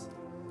ourselves,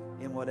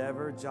 in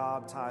whatever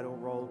job, title,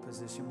 role,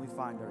 position we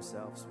find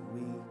ourselves,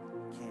 we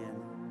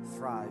can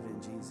thrive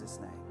in Jesus'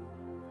 name.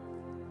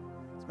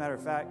 As a matter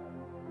of fact,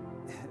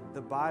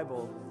 the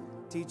Bible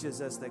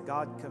teaches us that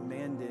God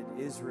commanded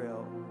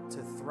Israel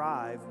to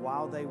thrive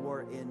while they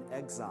were in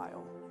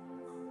exile.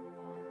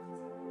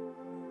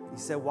 He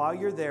said, while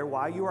you're there,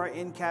 while you are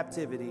in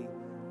captivity,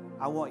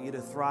 I want you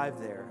to thrive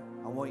there.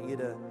 I want you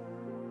to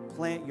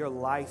plant your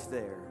life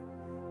there.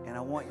 And I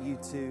want you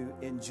to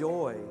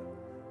enjoy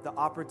the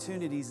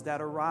opportunities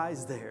that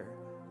arise there.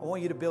 I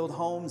want you to build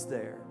homes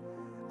there.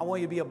 I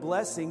want you to be a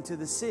blessing to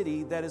the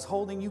city that is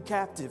holding you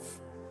captive.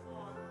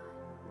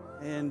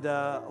 And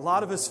a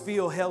lot of us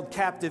feel held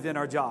captive in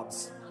our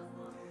jobs.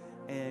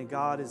 And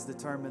God is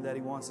determined that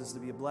He wants us to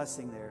be a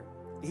blessing there,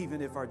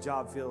 even if our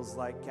job feels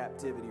like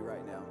captivity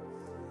right now.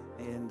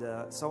 And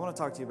so I want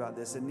to talk to you about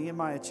this. In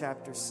Nehemiah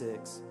chapter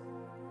 6,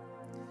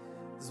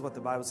 this is what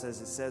the Bible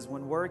says. It says,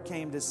 when word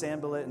came to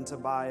Sanballat and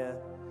Tobiah,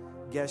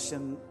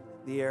 Geshem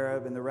the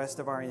Arab, and the rest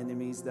of our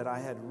enemies that I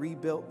had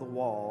rebuilt the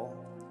wall,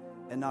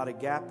 and not a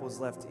gap was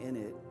left in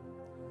it,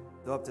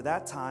 though up to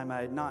that time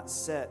I had not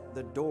set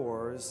the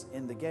doors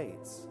in the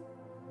gates.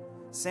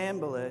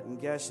 Sanballat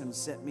and Geshem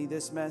sent me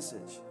this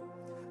message.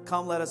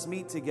 Come, let us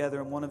meet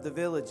together in one of the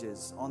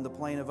villages on the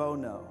plain of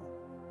Ono.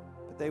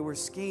 But they were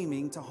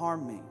scheming to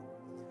harm me.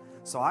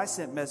 So I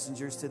sent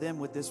messengers to them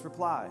with this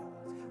reply.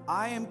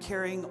 I am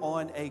carrying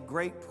on a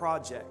great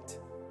project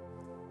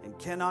and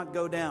cannot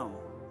go down.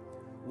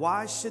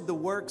 Why should the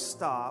work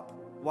stop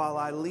while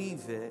I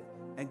leave it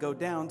and go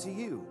down to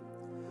you?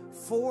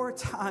 4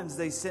 times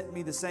they sent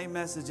me the same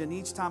message, and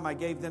each time I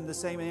gave them the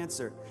same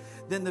answer.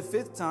 Then the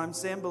 5th time,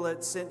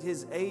 Sanballat sent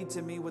his aide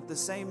to me with the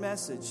same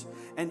message,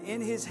 and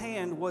in his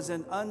hand was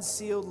an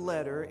unsealed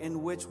letter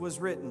in which was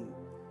written,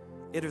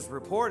 it is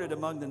reported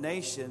among the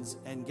nations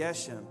and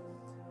Geshem.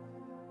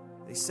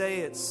 They say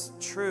it's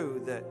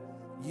true that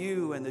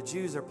you and the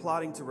Jews are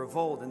plotting to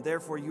revolt, and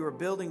therefore you are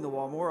building the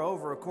wall.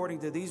 Moreover, according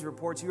to these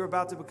reports, you are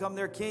about to become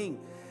their king.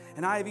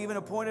 And I have even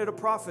appointed a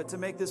prophet to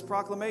make this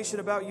proclamation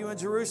about you in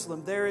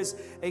Jerusalem. There is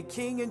a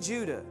king in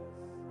Judah.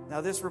 Now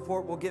this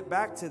report will get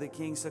back to the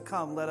king, so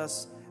come, let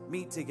us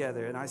meet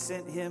together. And I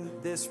sent him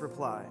this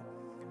reply.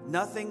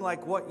 Nothing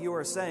like what you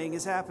are saying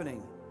is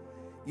happening.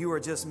 You are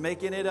just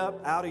making it up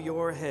out of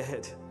your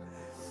head.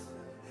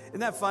 Isn't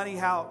that funny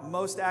how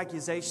most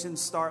accusations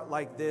start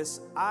like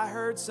this? I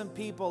heard some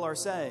people are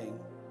saying,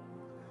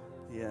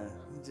 yeah,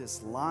 you're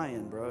just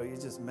lying, bro. You're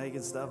just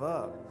making stuff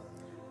up.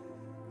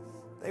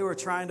 They were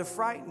trying to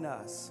frighten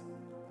us,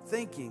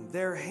 thinking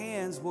their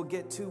hands will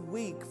get too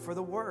weak for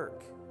the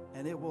work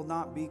and it will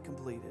not be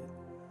completed.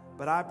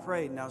 But I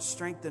prayed, now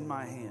strengthen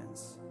my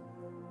hands.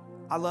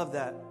 I love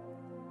that.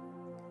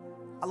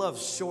 I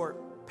love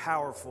short,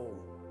 powerful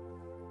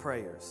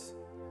prayers.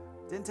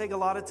 Didn't take a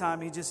lot of time.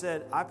 He just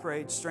said, I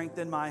prayed,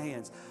 strengthen my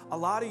hands. A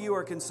lot of you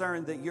are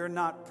concerned that you're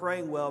not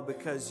praying well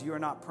because you're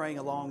not praying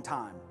a long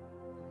time.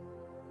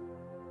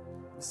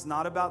 It's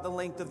not about the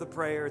length of the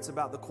prayer. It's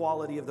about the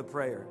quality of the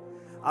prayer.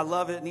 I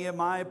love it.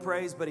 Nehemiah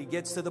prays, but he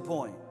gets to the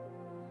point.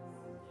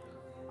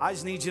 I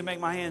just need you to make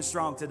my hands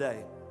strong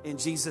today. In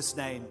Jesus'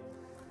 name,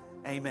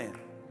 amen.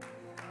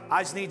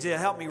 I just need you to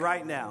help me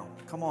right now.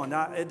 Come on.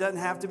 Now, it doesn't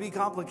have to be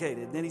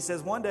complicated. And then he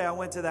says, one day I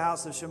went to the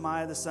house of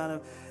Shemaiah, the son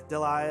of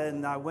Delaiah,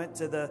 and I went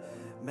to the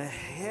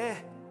Mehetabeel.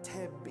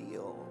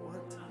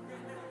 What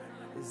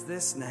is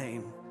this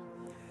name?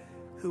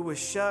 Who was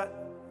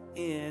shut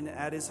in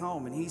at his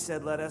home. And he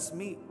said, let us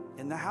meet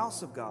in the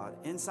house of God,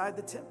 inside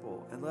the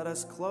temple, and let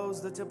us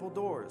close the temple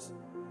doors,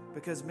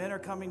 because men are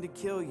coming to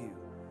kill you.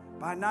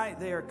 By night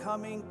they are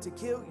coming to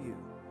kill you.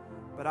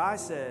 But I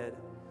said,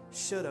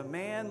 should a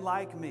man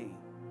like me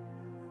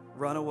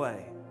run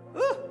away?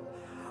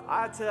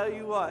 I tell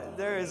you what,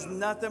 there is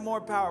nothing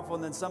more powerful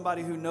than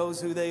somebody who knows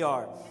who they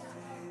are.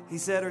 He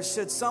said, or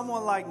should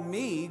someone like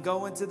me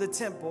go into the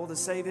temple to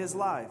save his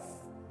life?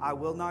 I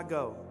will not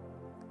go.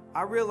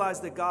 I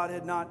realized that God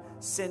had not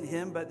sent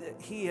him, but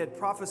he had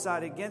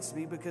prophesied against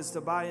me because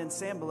Tobiah and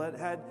Sanballat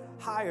had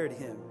hired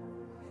him.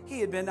 He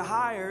had been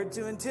hired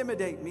to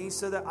intimidate me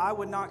so that I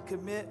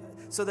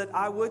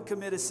would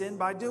commit a sin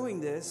by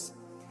doing this,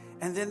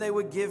 and then they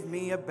would give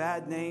me a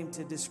bad name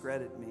to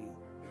discredit me.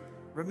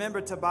 Remember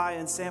Tobiah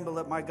and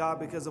Sanballat, my God,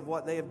 because of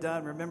what they have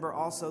done. Remember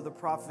also the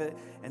prophet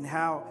and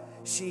how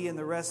she and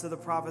the rest of the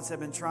prophets have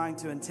been trying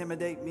to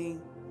intimidate me.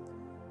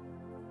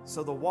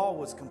 So the wall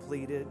was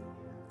completed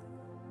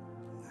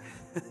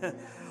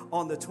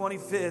on the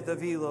 25th of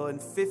Elul in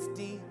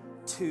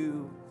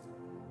 52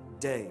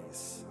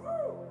 days.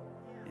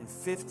 In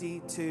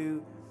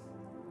 52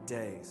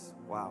 days.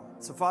 Wow.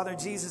 So Father, in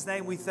Jesus'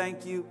 name, we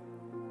thank you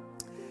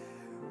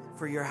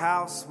for your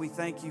house. We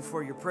thank you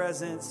for your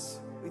presence.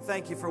 We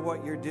thank you for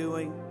what you're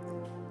doing.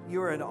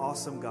 You are an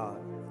awesome God.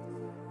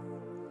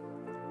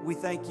 We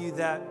thank you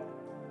that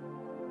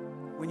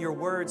when your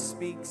word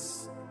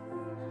speaks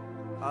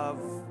of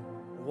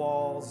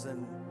walls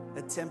and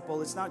a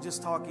temple, it's not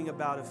just talking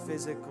about a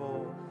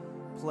physical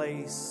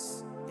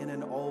place in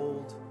an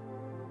old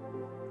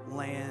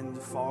land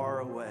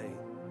far away,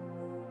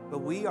 but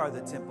we are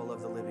the temple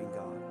of the living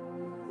God.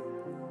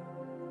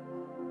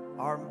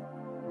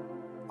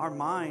 Our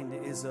mind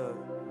is a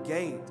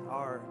gate.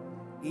 Our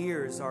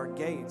ears are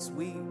gates.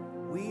 We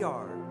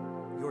are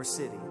your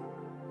city.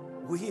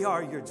 We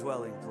are your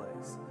dwelling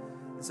place.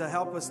 And so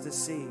help us to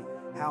see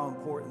how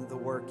important the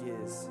work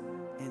is.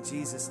 In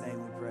Jesus'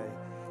 name we pray.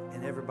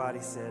 And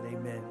everybody said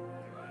amen.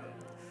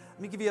 Let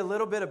me give you a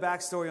little bit of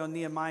backstory on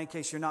Nehemiah in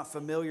case you're not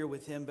familiar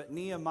with him. But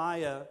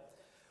Nehemiah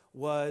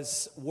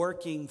was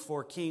working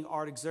for King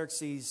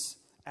Artaxerxes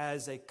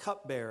as a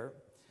cupbearer.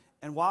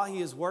 And while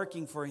he is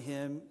working for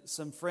him,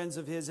 some friends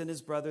of his and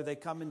his brother, they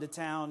come into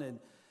town and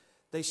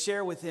they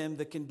share with him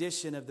the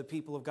condition of the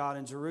people of God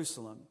in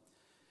Jerusalem.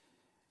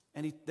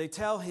 And they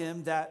tell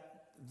him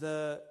that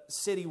the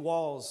city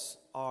walls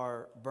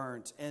are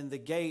burnt and the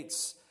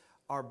gates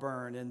are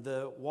burned and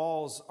the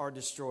walls are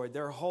destroyed.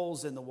 There are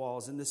holes in the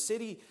walls, and the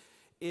city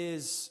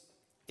is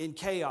in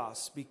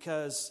chaos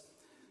because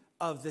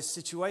of this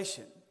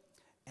situation.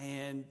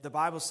 And the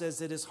Bible says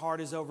that his heart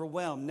is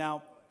overwhelmed.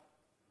 Now,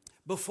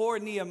 before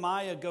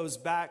Nehemiah goes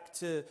back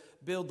to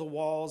build the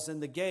walls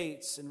and the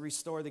gates and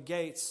restore the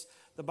gates,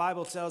 the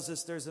Bible tells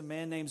us there's a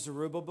man named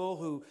Zerubbabel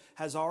who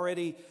has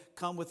already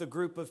come with a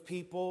group of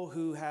people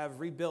who have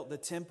rebuilt the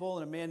temple,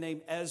 and a man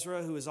named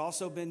Ezra who has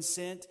also been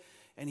sent,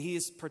 and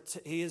he's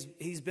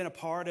been a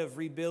part of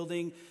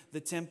rebuilding the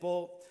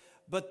temple.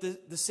 But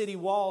the city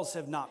walls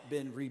have not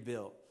been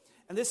rebuilt.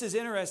 And this is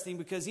interesting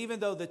because even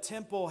though the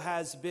temple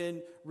has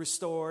been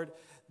restored,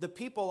 the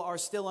people are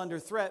still under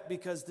threat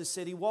because the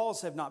city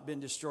walls have not been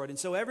destroyed. And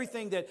so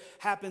everything that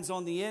happens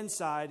on the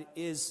inside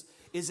is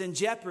in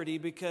jeopardy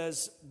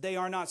because they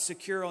are not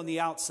secure on the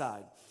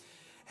outside.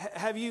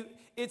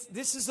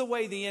 This is the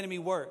way the enemy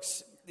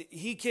works.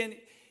 He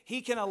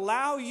can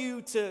allow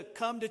you to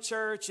come to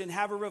church and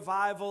have a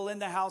revival in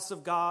the house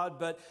of God,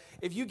 but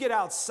if you get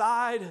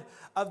outside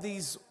of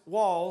these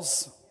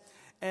walls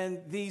and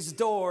these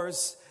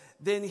doors,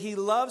 then he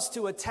loves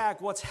to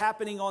attack what's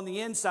happening on the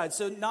inside.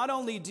 So not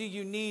only do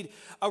you need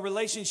a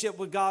relationship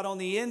with God on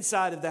the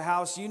inside of the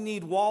house, you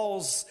need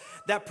walls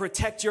that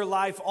protect your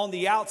life on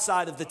the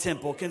outside of the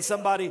temple. Can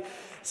somebody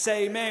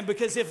say amen?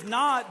 Because if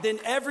not, then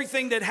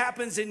everything that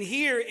happens in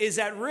here is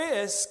at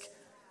risk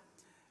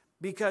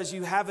because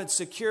you haven't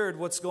secured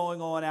what's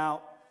going on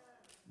out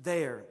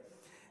there.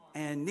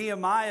 And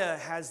Nehemiah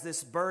has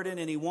this burden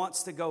and he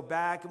wants to go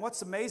back. And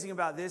what's amazing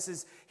about this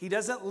is he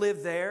doesn't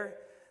live there.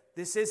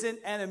 This isn't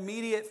an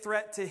immediate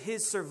threat to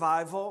his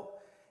survival.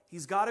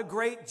 He's got a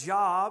great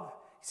job.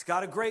 He's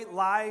got a great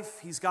life.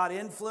 He's got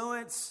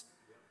influence.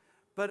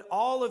 But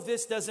all of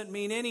this doesn't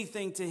mean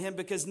anything to him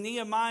because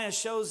Nehemiah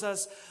shows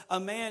us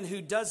a man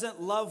who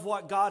doesn't love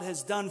what God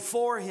has done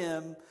for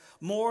him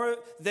more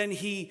than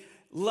he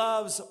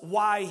loves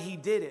why he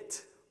did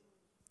it.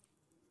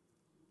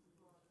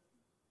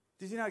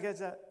 Did you not get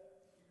that?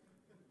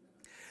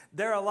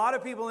 There are a lot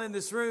of people in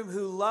this room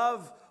who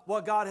love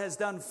what God has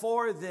done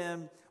for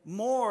them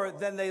more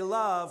than they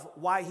love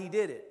why he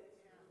did it.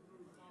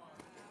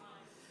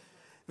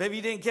 Maybe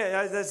you didn't get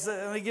it.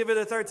 Let me give it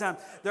a third time.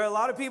 There are a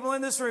lot of people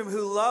in this room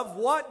who love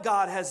what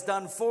God has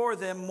done for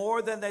them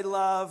more than they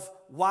love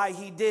why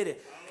he did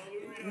it.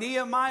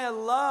 Nehemiah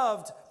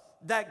loved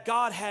that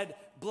God had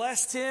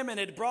blessed him and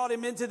had brought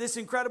him into this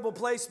incredible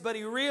place, but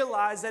he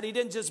realized that he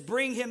didn't just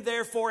bring him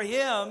there for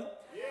him.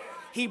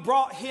 He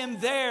brought him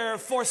there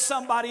for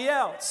somebody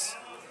else.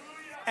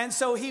 And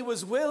so he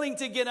was willing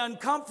to get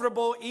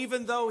uncomfortable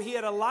even though he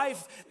had a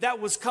life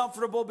that was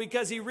comfortable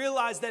because he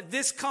realized that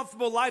this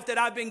comfortable life that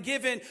I've been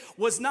given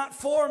was not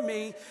for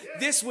me.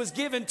 This was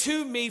given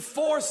to me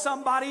for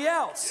somebody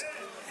else.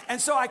 And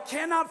so I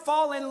cannot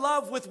fall in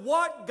love with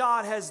what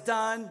God has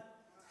done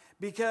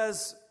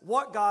because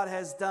what God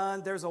has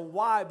done, there's a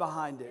why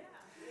behind it.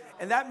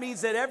 And that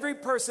means that every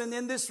person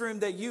in this room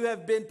that you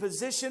have been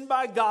positioned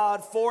by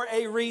God for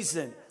a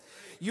reason.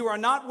 You are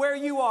not where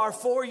you are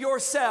for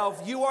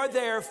yourself. You are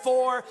there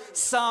for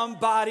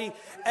somebody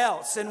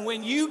else. And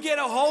when you get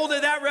a hold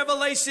of that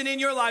revelation in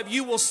your life,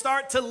 you will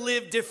start to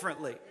live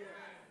differently.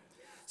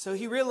 So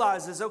he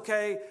realizes,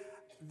 okay,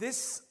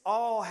 this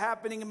all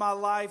happening in my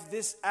life,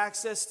 this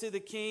access to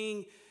the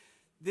King,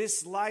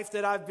 this life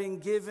that I've been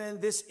given,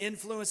 this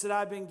influence that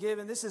I've been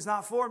given, this is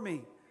not for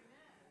me.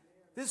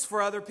 This is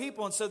for other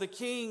people. And so the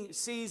king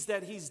sees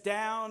that he's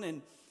down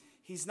and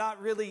he's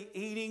not really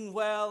eating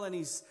well and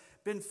he's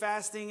been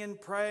fasting and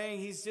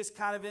praying. He's just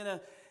kind of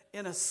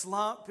in a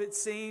slump, it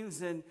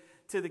seems. And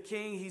to the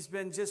king, he's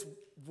been just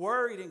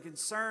worried and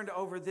concerned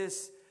over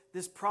this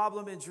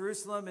problem in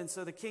Jerusalem. And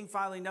so the king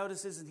finally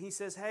notices and he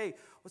says, hey,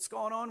 what's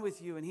going on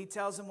with you? And he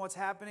tells him what's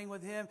happening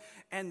with him.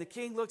 And the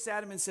king looks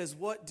at him and says,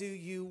 what do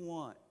you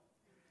want?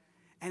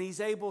 And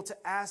he's able to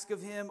ask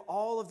of him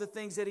all of the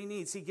things that he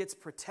needs. He gets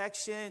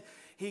protection.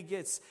 He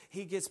gets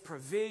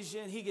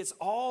provision. He gets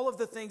all of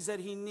the things that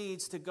he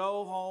needs to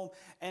go home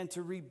and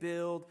to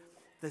rebuild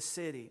the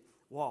city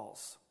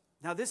walls.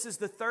 Now, this is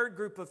the third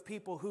group of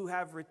people who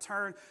have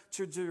returned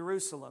to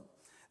Jerusalem.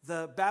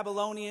 The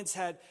Babylonians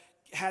had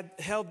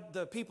held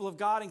the people of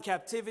God in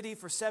captivity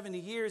for 70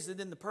 years. And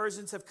then the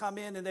Persians have come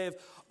in and they have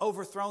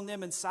overthrown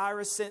them. And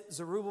Cyrus sent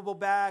Zerubbabel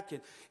back.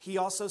 And he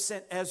also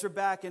sent Ezra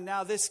back. And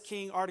now this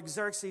king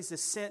Artaxerxes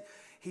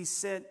he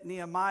sent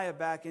Nehemiah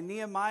back. And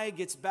Nehemiah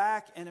gets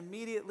back. And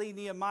immediately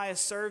Nehemiah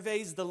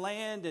surveys the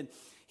land. And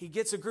he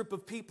gets a group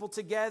of people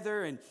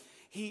together. And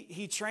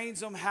he trains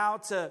them how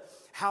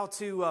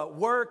to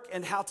work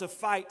and how to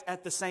fight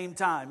at the same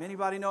time.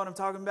 Anybody know what I'm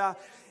talking about?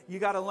 You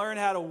got to learn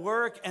how to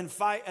work and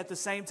fight at the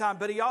same time.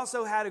 But he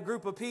also had a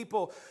group of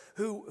people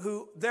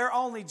who their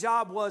only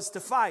job was to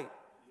fight.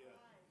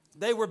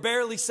 They were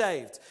barely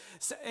saved.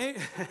 So,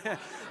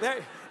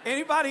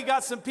 anybody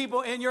got some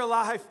people in your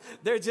life?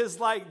 They're just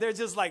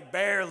like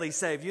barely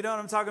saved. You know what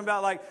I'm talking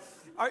about? Like,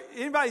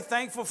 anybody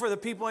thankful for the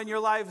people in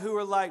your life who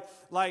are like,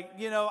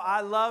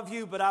 I love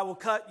you, but I will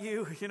cut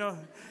you. You know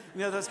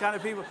those kind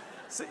of people.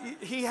 So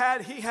he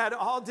had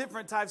all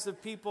different types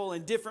of people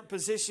in different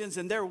positions,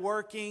 and they're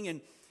working. And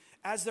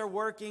as they're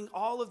working,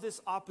 all of this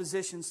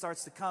opposition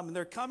starts to come. And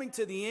they're coming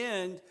to the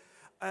end,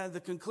 the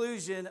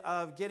conclusion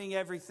of getting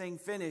everything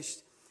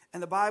finished.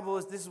 And the Bible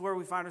this is where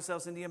we find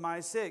ourselves in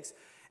Nehemiah 6.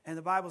 And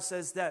the Bible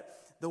says that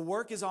the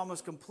work is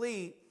almost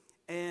complete.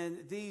 And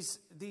these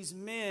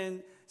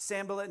men,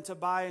 Sanballat and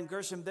Tobiah and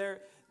Gershom,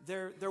 they're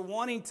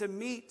wanting to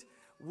meet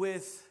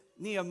with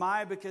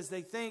Nehemiah because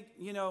they think,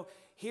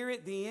 here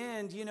at the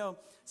end,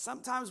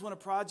 sometimes when a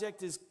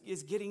project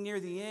is getting near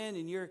the end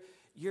and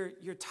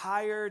you're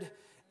tired,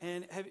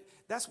 and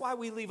that's why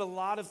we leave a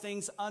lot of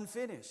things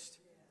unfinished.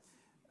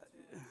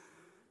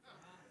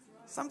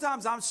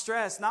 Sometimes I'm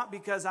stressed, not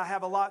because I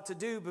have a lot to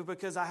do, but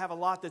because I have a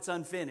lot that's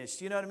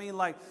unfinished. You know what I mean?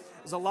 Like,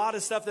 there's a lot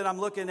of stuff that I'm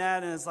looking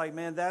at, and it's like,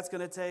 man, that's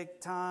going to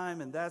take time,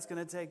 and that's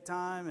going to take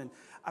time. And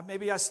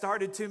maybe I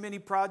started too many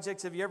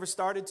projects. Have you ever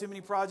started too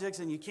many projects,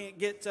 and you can't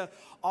get to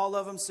all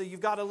of them? So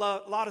you've got a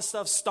lot of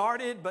stuff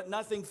started, but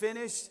nothing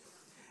finished.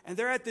 And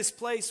they're at this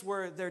place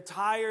where they're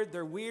tired,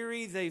 they're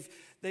weary, they've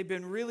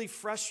been really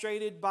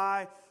frustrated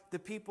by the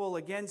people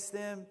against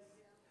them.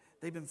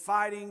 They've been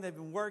fighting, they've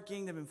been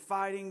working, they've been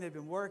fighting, they've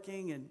been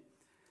working, and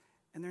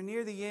they're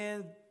near the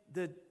end.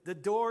 The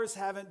doors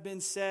haven't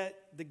been set,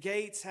 the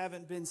gates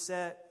haven't been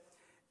set,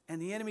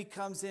 and the enemy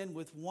comes in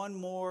with one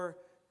more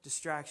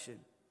distraction.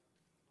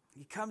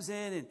 He comes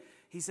in and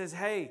he says,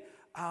 hey,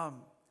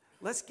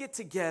 let's get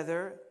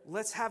together,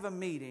 let's have a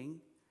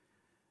meeting,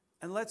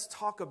 and let's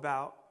talk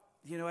about,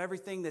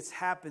 everything that's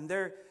happened.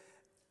 Their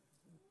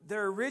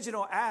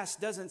original ask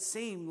doesn't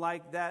seem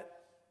like that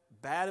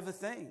bad of a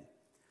thing.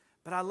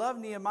 But I love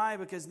Nehemiah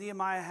because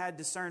Nehemiah had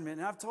discernment.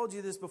 And I've told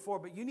you this before,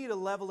 but you need a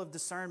level of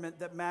discernment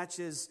that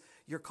matches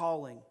your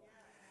calling.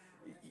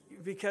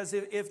 Because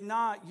if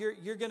not,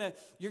 you're gonna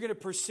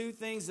pursue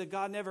things that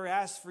God never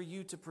asked for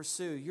you to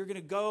pursue. You're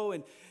gonna go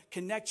and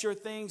connect your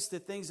things to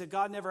things that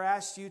God never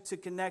asked you to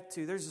connect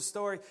to. There's a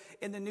story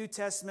in the New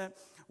Testament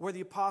where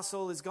the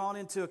apostle has gone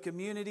into a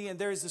community, and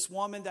there's this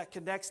woman that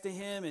connects to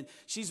him, and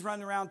she's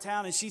running around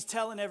town and she's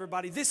telling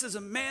everybody, this is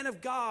a man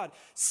of God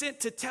sent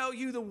to tell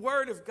you the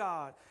word of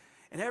God.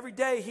 And every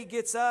day he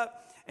gets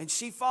up and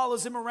she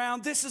follows him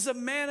around. This is a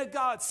man of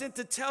God sent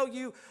to tell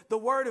you the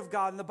word of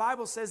God. And the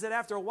Bible says that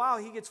after a while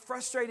he gets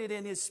frustrated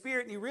in his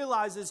spirit and he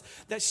realizes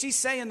that she's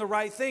saying the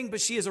right thing, but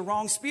she is a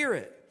wrong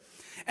spirit.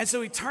 And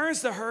so he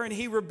turns to her and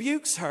he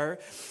rebukes her.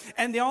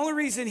 And the only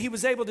reason he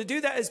was able to do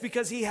that is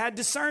because he had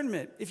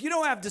discernment. If you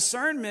don't have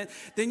discernment,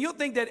 then you'll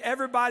think that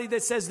everybody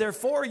that says they're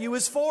for you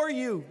is for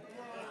you.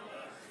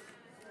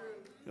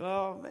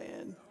 Oh,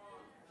 man.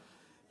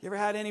 You ever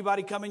had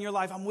anybody come in your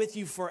life, I'm with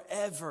you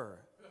forever?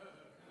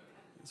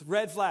 It's a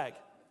red flag.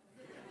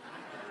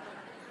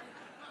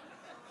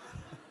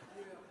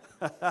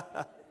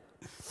 The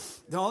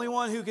only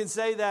one who can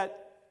say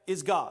that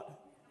is God.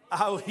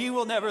 He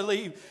will never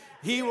leave.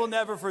 He will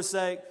never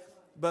forsake.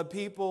 But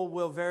people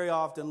will very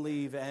often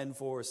leave and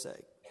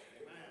forsake.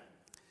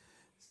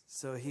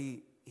 So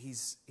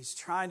he's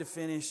trying to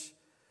finish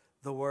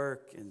the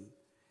work, and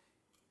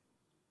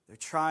they're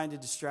trying to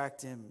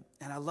distract him.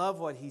 And I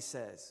love what he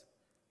says.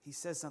 He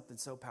says something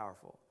so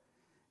powerful.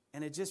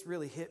 And it just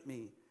really hit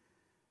me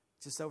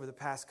just over the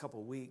past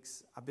couple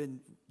weeks. I've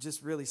been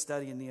just really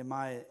studying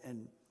Nehemiah,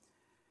 and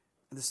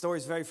the story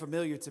is very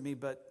familiar to me,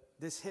 but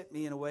this hit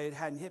me in a way it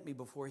hadn't hit me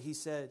before. He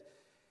said,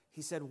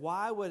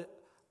 why would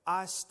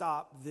I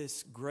stop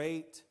this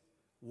great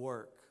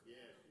work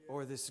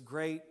or this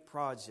great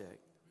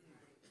project?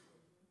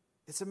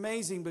 It's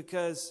amazing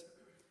because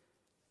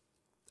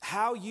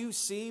how you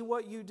see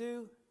what you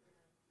do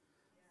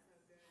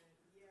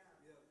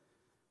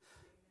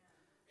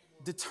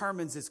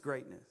determines its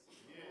greatness.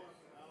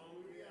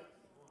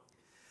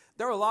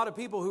 There were a lot of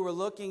people who were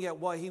looking at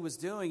what he was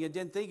doing and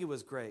didn't think it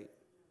was great.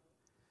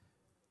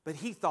 But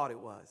he thought it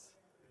was.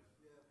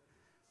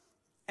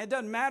 And it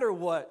doesn't matter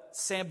what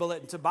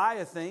Sanballat and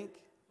Tobiah think.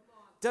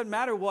 It doesn't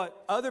matter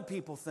what other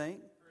people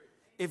think.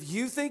 If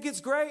you think it's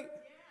great,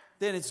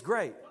 then it's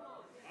great.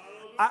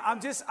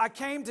 I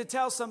came to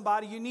tell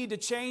somebody you need to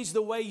change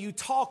the way you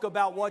talk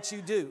about what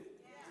you do.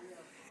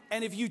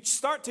 And if you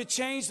start to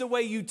change the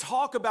way you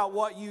talk about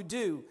what you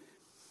do,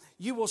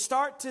 you will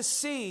start to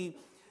see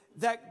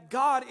that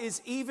God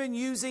is even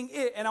using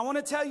it. And I want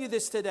to tell you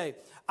this today.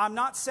 I'm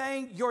not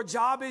saying your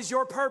job is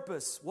your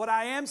purpose. What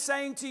I am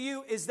saying to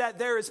you is that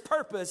there is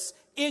purpose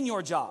in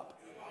your job.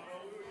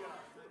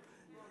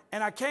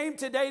 And I came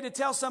today to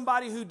tell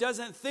somebody who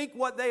doesn't think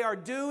what they are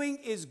doing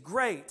is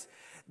great,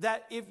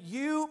 that if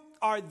you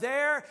are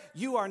there,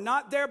 you are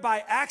not there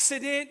by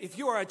accident. If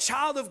you are a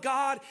child of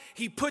God,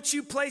 He puts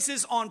you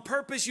places on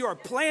purpose. You are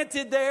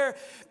planted there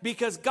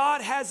because God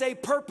has a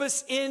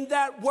purpose in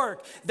that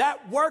work.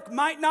 That work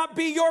might not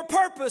be your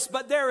purpose,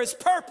 but there is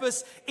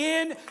purpose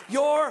in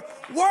your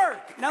work.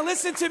 Now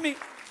listen to me.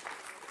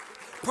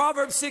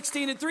 Proverbs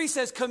 16:3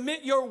 says,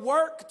 commit your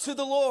work to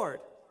the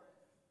Lord.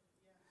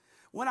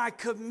 When I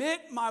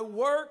commit my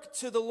work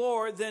to the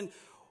Lord, then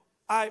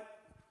I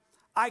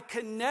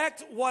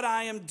connect what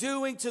I am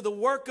doing to the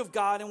work of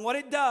God, and what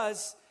it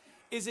does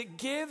is it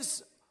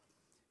gives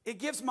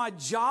my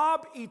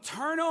job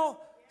eternal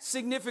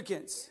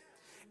significance.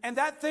 And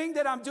that thing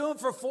that I'm doing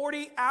for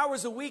 40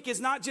 hours a week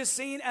is not just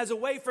seen as a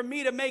way for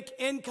me to make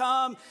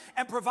income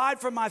and provide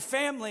for my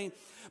family.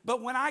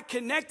 But when I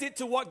connect it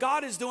to what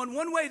God is doing,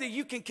 one way that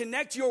you can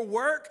connect your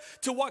work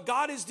to what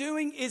God is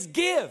doing is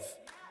give.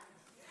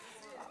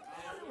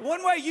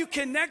 One way you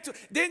connect,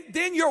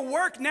 then your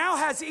work now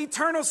has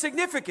eternal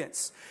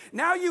significance.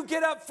 Now you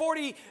get up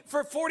 40,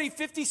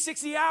 50,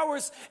 60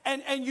 hours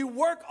and you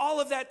work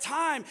all of that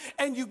time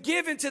and you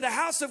give into the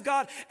house of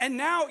God. And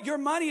now your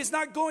money is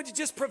not going to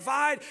just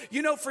provide,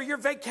 for your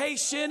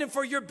vacation and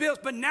for your bills.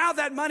 But now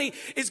that money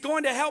is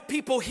going to help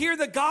people hear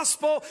the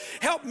gospel,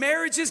 help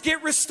marriages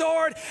get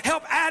restored,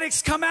 help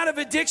addicts come out of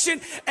addiction.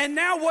 And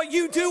now what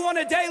you do on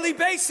a daily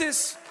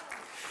basis,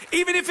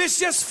 even if it's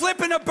just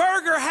flipping a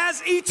burger,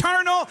 has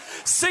eternal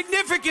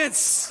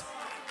significance.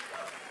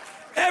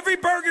 Every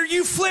burger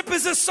you flip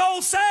is a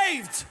soul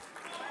saved.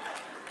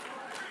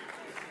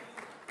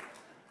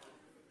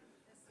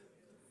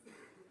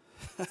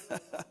 You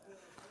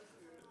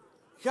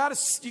got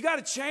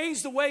to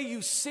change the way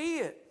you see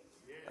it.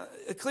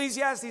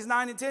 Ecclesiastes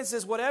 9 and 10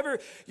 says, whatever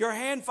your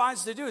hand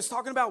finds to do, it's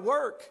talking about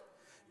work.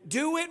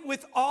 Do it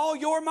with all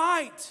your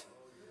might.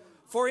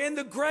 For in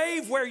the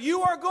grave where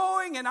you are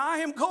going and I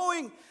am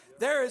going,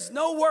 there is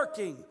no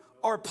working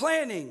or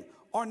planning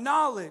or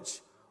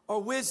knowledge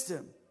or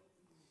wisdom.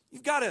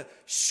 You've got a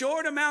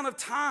short amount of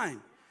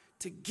time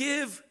to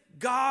give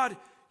God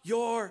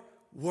your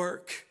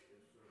work.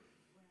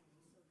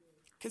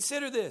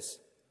 Consider this.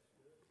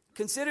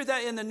 Consider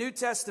that in the New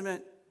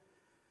Testament,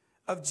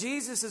 of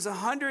Jesus'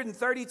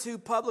 132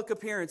 public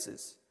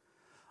appearances,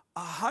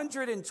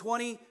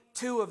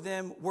 122 of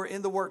them were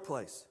in the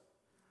workplace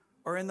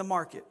or in the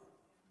market.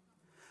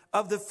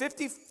 Of the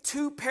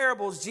 52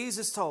 parables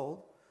Jesus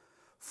told,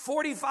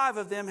 45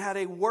 of them had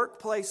a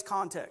workplace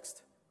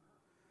context.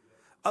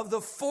 Of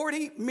the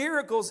 40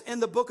 miracles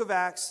in the book of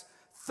Acts,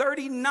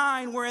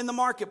 39 were in the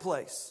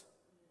marketplace.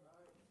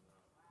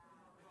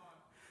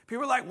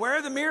 People are like, where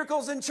are the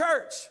miracles in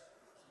church?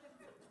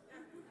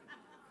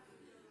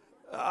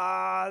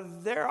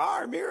 There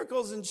are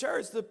miracles in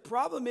church. The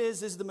problem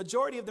is the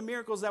majority of the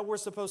miracles that we're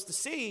supposed to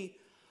see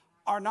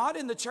are not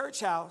in the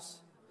church house.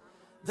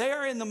 They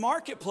are in the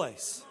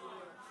marketplace.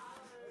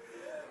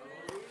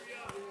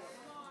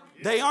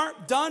 They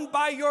aren't done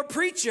by your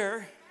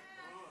preacher.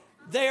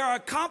 They are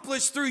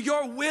accomplished through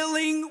your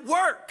willing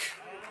work.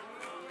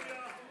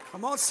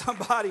 Come on,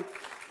 somebody.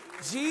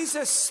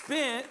 Jesus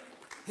spent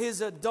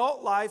his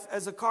adult life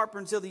as a carpenter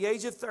until the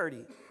age of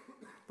 30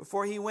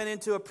 before he went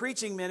into a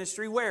preaching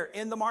ministry. Where?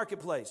 In the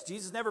marketplace.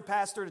 Jesus never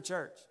pastored a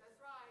church.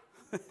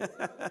 That's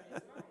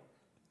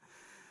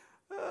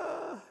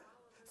right.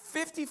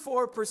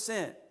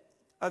 54%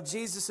 of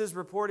Jesus'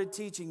 reported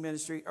teaching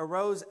ministry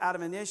arose out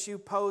of an issue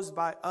posed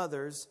by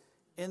others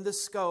in the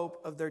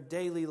scope of their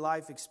daily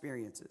life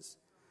experiences.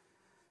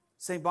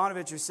 St.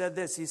 Bonaventure said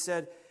this. He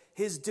said,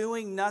 his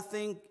doing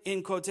nothing,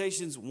 in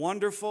quotations,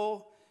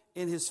 wonderful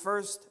in his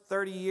first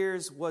 30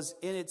 years was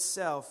in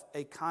itself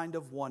a kind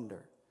of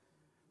wonder.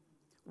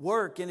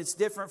 Work in its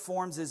different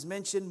forms is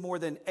mentioned more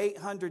than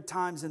 800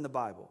 times in the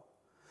Bible.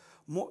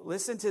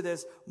 Listen to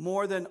this,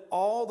 more than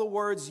all the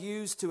words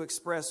used to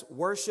express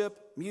worship,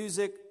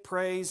 music,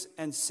 praise,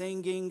 and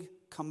singing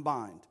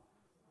combined.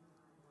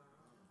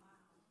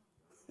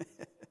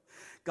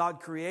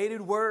 God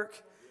created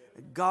work.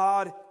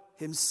 God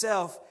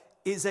himself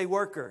is a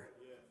worker.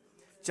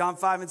 John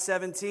 5 and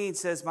 17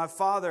 says,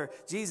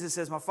 Jesus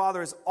says, my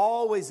Father is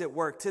always at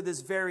work to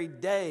this very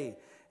day,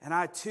 and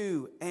I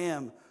too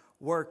am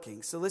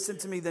working. So listen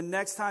to me, the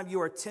next time you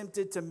are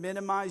tempted to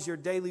minimize your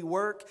daily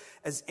work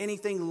as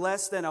anything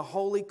less than a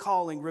holy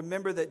calling,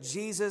 remember that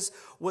Jesus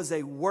was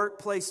a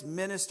workplace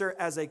minister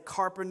as a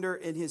carpenter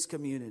in his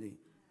community.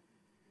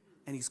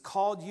 And he's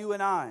called you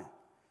and I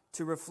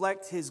to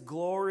reflect his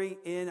glory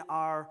in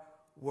our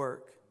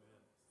work.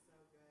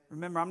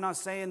 Remember, I'm not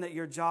saying that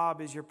your job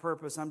is your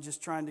purpose. I'm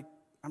just trying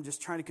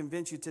to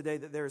convince you today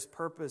that there is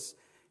purpose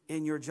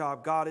in your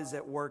job. God is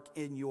at work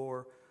in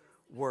your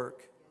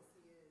work.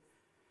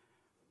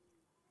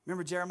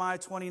 Remember Jeremiah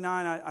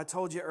 29? I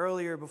told you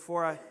earlier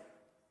before I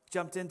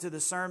jumped into the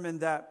sermon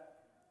that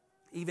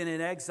even in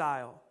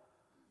exile,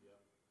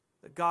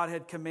 that God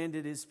had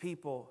commended his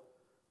people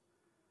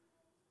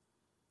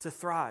to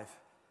thrive.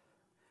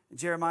 In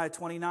Jeremiah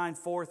 29,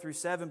 4 through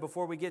 7,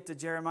 before we get to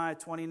Jeremiah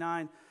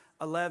 29,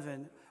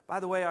 11.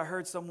 By the way, I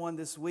heard someone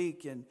this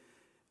week, and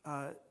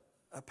a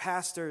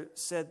pastor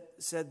said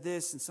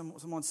this, and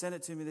someone sent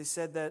it to me. They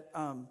said that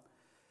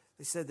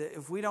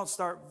if we don't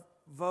start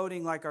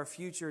voting like our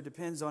future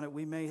depends on it,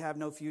 we may have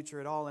no future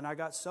at all. And I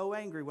got so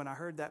angry when I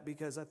heard that,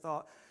 because I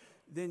thought,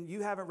 then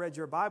you haven't read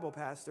your Bible,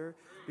 Pastor,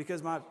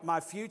 because my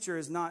future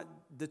is not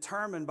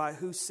determined by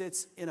who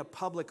sits in a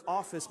public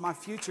office. My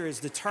future is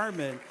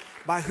determined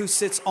by who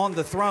sits on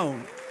the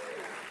throne.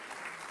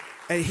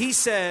 And he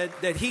said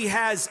that he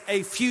has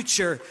a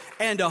future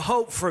and a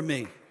hope for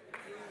me.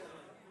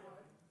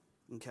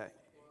 Okay.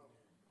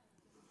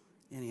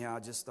 Anyhow, I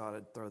just thought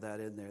I'd throw that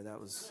in there.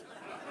 That was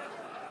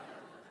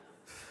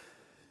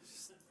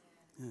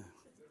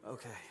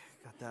Okay,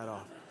 got that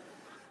off.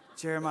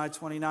 Jeremiah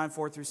 29,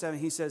 4-7,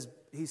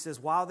 he says,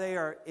 while they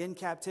are in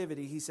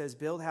captivity, he says,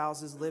 build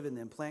houses, live in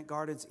them, plant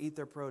gardens, eat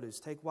their produce,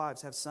 take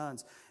wives, have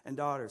sons and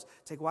daughters,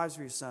 take wives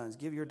for your sons,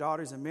 give your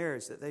daughters in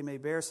marriage that they may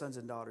bear sons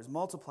and daughters,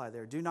 multiply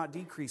there, do not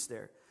decrease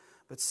there,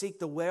 but seek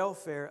the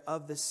welfare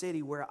of the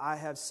city where I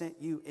have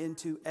sent you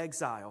into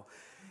exile.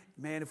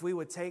 Man, if we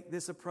would take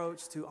this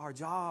approach to our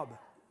job,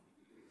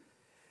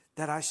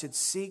 that I should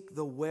seek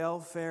the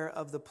welfare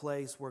of the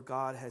place where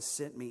God has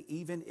sent me,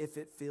 even if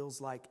it feels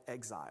like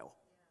exile.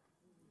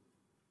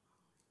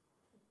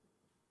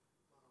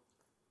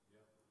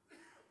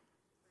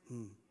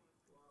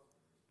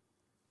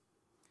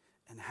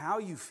 And how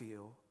you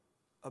feel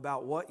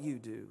about what you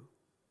do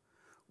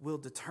will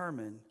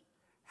determine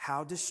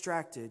how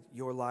distracted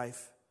your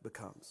life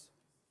becomes.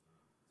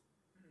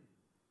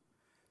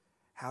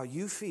 How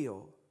you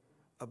feel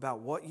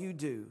about what you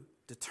do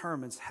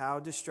determines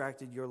how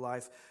distracted your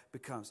life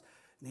becomes.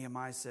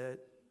 Nehemiah said,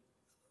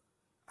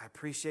 I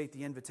appreciate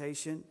the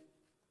invitation,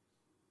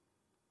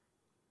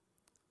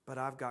 but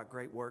I've got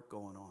great work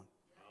going on.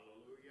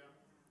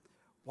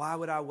 Why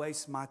would I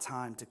waste my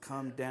time to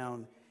come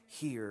down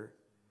here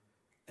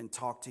and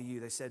talk to you?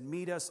 They said,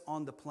 meet us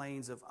on the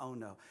plains of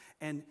Ono.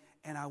 And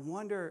I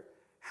wonder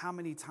how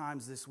many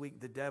times this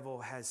week the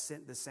devil has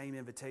sent the same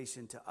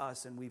invitation to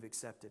us and we've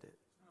accepted it.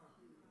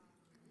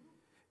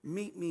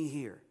 Meet me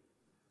here.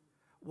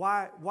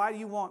 Why do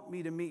you want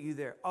me to meet you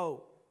there?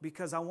 Oh,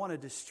 because I want to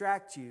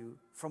distract you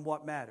from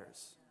what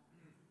matters.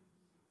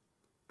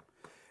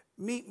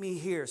 Meet me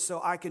here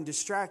so I can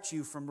distract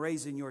you from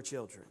raising your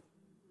children.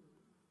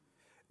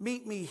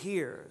 Meet me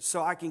here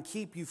so I can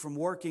keep you from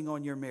working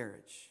on your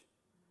marriage.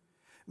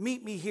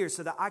 Meet me here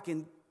so that I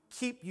can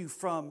keep you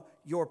from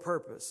your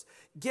purpose.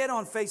 Get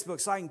on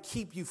Facebook so I can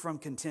keep you from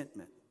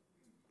contentment.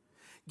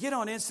 Get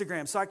on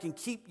Instagram so I can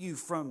keep you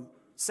from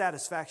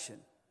satisfaction.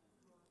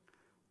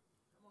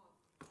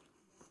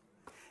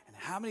 And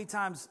how many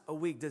times a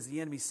week does the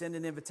enemy send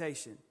an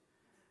invitation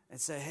and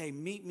say, hey,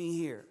 meet me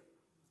here,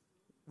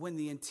 when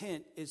the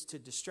intent is to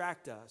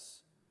distract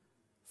us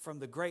from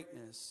the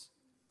greatness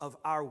of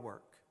our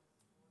work?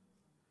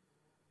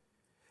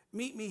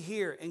 Meet me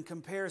here in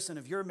comparison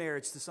of your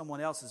marriage to someone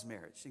else's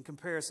marriage, in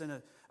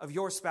comparison of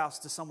your spouse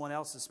to someone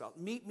else's spouse.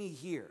 Meet me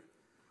here.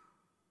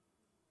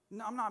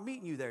 No, I'm not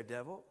meeting you there,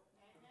 devil.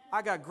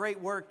 I got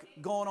great work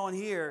going on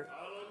here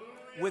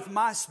with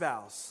my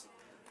spouse.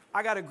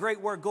 I got a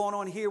great work going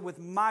on here with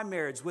my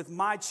marriage, with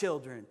my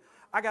children.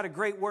 I got a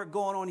great work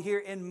going on here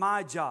in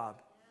my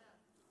job.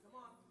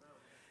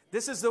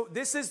 This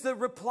is the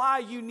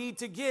reply you need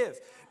to give,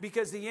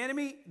 because the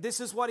enemy,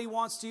 this is what he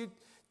wants you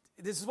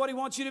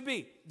to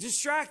be,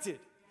 distracted.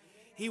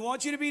 He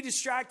wants you to be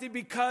distracted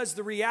because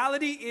the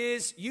reality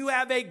is you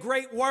have a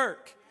great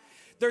work.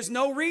 There's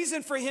no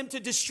reason for him to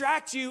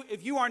distract you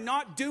if you are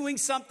not doing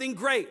something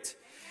great.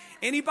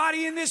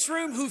 Anybody in this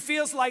room who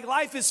feels like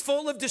life is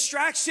full of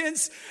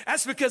distractions,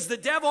 that's because the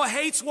devil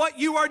hates what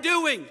you are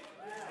doing.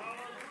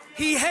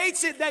 He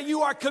hates it that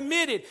you are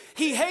committed.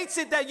 He hates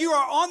it that you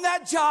are on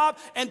that job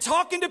and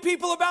talking to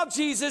people about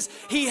Jesus.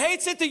 He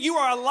hates it that you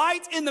are a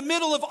light in the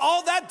middle of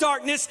all that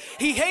darkness.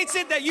 He hates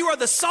it that you are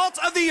the salt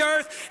of the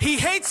earth. He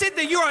hates it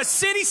that you are a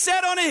city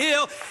set on a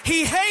hill.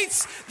 He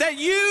hates that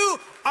you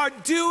are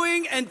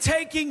doing and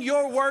taking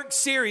your work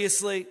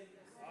seriously.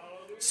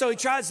 So he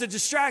tries to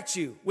distract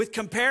you with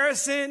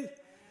comparison.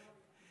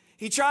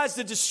 He tries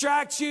to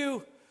distract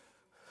you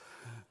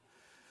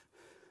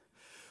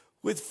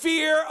with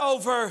fear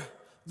over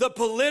the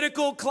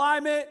political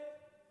climate.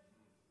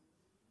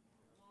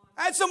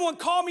 I had someone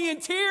call me in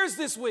tears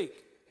this week.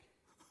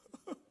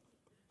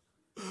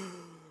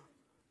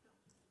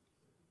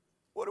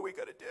 What are we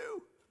going to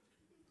do?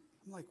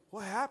 I'm like,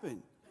 what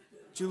happened?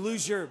 Did you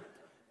lose your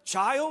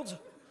child?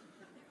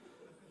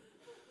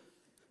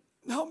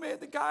 No, man,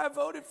 the guy I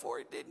voted for,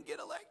 he didn't get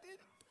elected.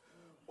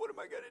 What am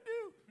I going to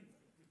do?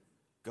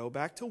 Go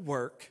back to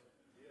work.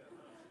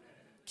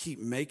 Keep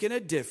making a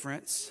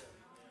difference.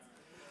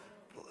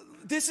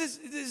 This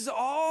is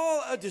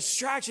all a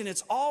distraction.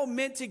 It's all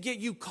meant to get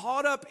you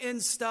caught up in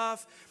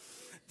stuff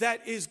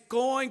that is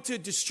going to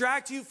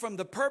distract you from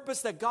the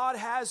purpose that God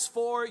has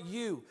for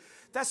you.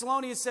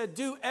 Thessalonians said,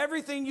 do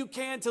everything you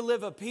can to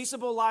live a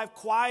peaceable life,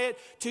 quiet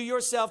to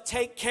yourself.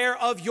 Take care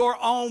of your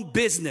own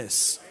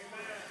business.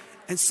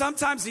 And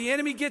sometimes the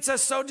enemy gets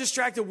us so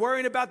distracted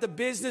worrying about the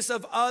business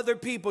of other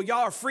people. Y'all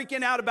are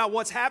freaking out about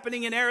what's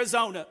happening in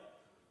Arizona.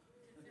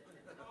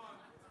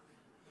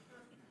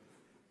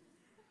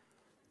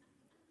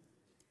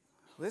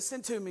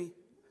 Listen to me.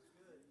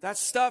 That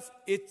stuff,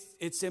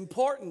 it's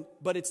important,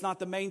 but it's not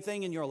the main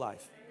thing in your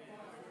life.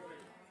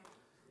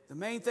 The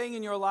main thing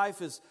in your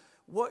life is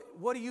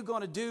what are you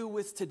going to do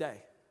with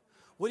today?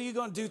 What are you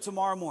going to do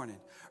tomorrow morning?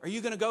 Are you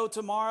going to go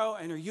tomorrow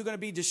and are you going to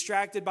be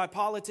distracted by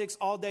politics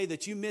all day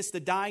that you miss the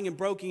dying and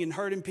broken and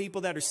hurting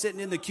people that are sitting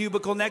in the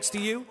cubicle next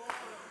to you?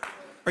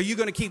 Are you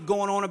going to keep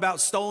going on about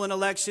stolen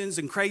elections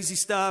and crazy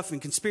stuff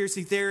and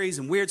conspiracy theories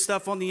and weird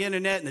stuff on the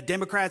internet and the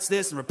Democrats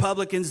this and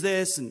Republicans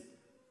this? And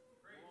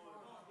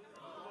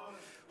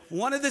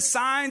One of the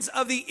signs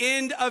of the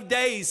end of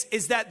days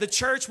is that the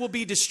church will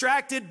be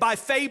distracted by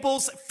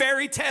fables,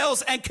 fairy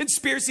tales, and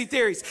conspiracy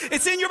theories.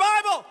 It's in your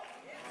Bible.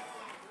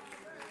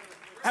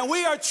 And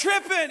we are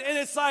tripping, and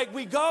it's like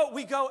we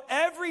go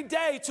every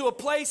day to a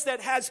place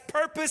that has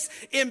purpose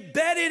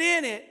embedded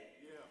in it.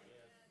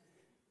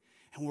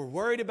 And we're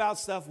worried about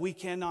stuff we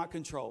cannot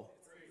control.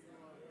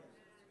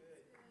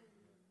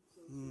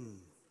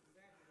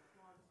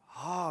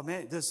 Oh,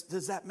 man, does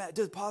that matter?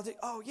 Does politics?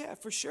 Oh, yeah,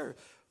 for sure.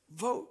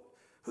 Vote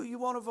who you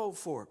want to vote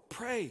for.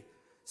 Pray.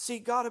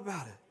 Seek God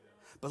about it.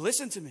 But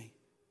listen to me.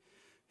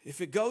 If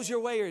it goes your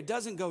way or it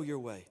doesn't go your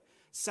way,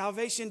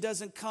 salvation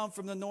doesn't come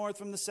from the north,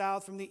 from the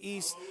south, from the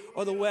east,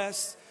 or the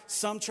west.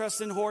 Some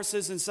trust in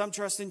horses and some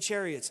trust in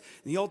chariots.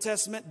 In the Old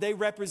Testament, they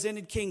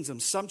represented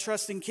kingdoms. Some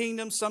trust in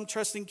kingdoms, some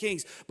trust in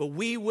kings. But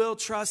we will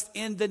trust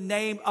in the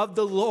name of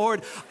the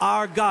Lord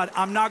our God.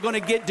 I'm not going to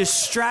get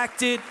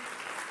distracted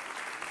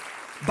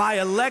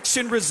by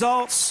election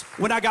results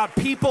when I got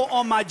people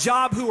on my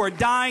job who are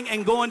dying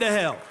and going to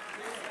hell.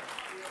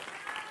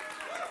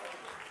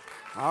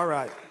 All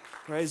right.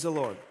 Praise the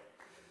Lord.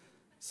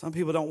 Some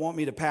people don't want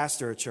me to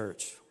pastor a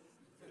church.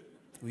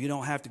 Well, you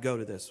don't have to go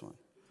to this one.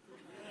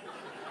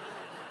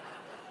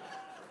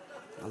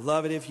 I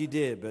love it if you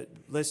did, but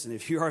listen,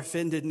 if you are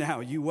offended now,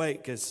 you wait,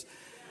 because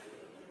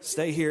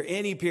stay here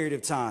any period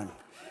of time.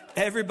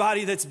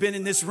 Everybody that's been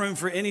in this room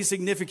for any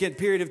significant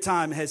period of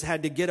time has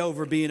had to get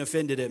over being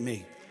offended at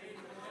me.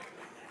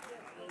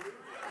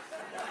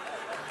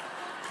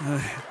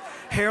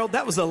 Harold,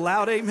 that was a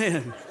loud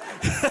amen.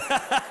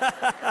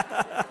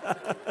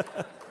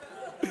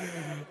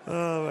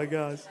 Oh, my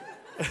gosh.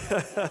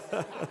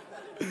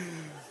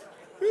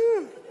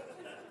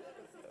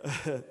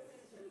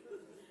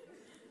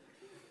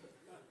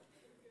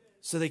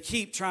 So they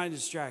keep trying to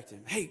distract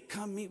him. Hey,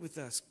 come meet with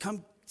us.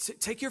 Come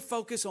take your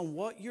focus on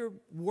what you're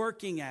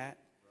working at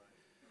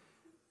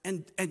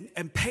and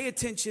pay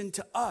attention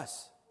to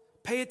us.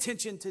 Pay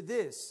attention to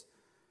this.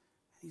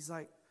 He's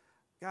like,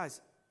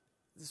 guys,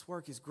 this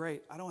work is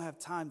great. I don't have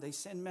time. They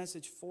send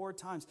message 4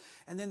 times.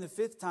 And then the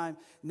 5th time,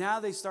 now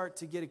they start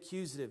to get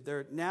accusative.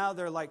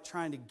 They're like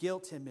trying to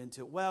guilt him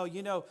into it. Well,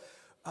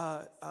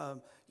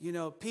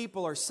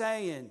 people are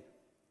saying,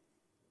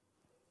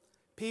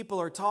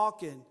 people are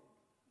talking.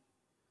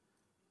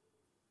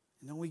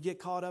 And then we get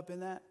caught up in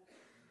that.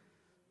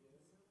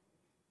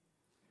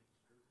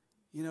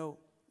 You know,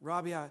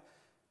 Robbie, I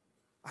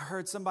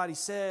heard somebody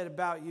said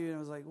about you, and I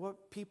was like,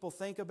 what people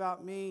think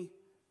about me,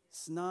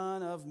 it's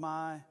none of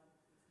my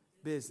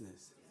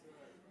business.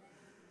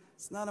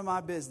 It's none of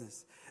my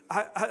business.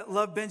 I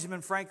love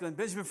Benjamin Franklin.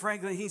 Benjamin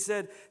Franklin, he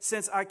said,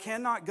 since I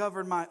cannot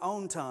govern my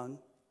own tongue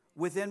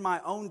within my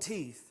own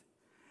teeth,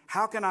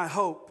 how can I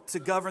hope to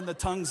govern the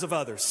tongues of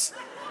others?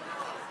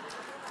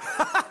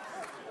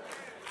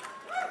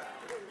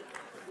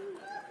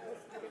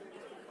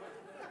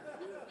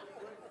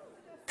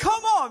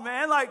 Come on,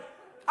 man. Like,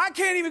 I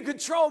can't even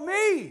control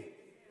me.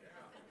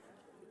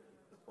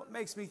 What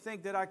makes me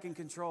think that I can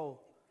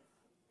control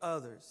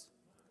others?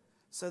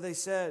 So they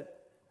said,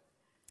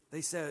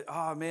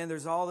 oh, man,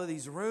 there's all of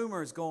these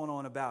rumors going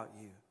on about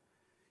you,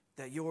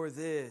 that you're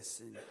this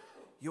and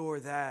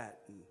you're that.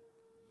 And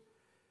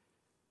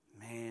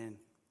man,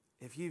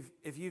 if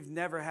you've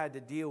never had to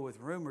deal with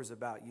rumors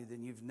about you,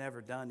 then you've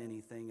never done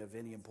anything of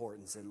any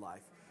importance in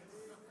life.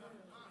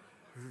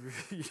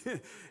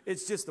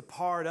 It's just a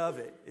part of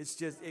it.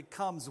 It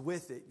comes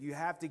with it. You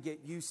have to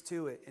get used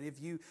to it. And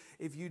if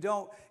you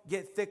don't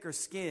get thicker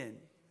skin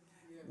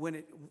when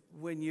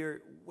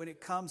it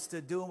comes to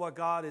doing what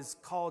God has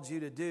called you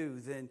to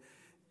do, then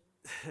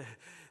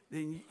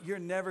you're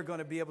never going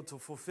to be able to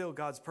fulfill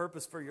God's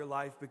purpose for your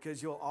life,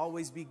 because you'll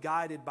always be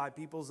guided by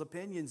people's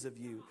opinions of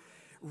you,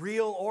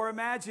 real or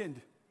imagined.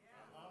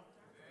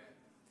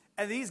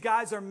 And these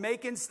guys are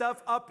making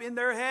stuff up in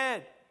their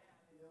head.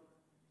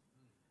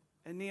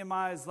 And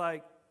Nehemiah's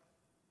like,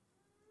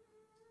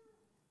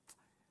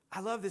 I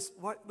love this.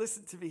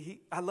 Listen to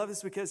me. I love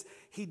this because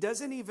he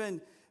doesn't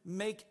even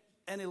make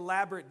an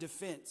elaborate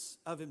defense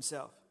of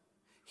himself.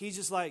 He's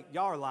just like,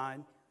 y'all are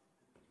lying.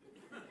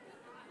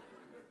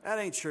 That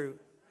ain't true.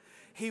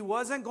 He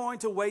wasn't going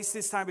to waste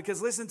his time,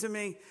 because listen to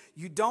me,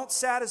 you don't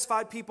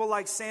satisfy people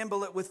like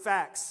Sanballat with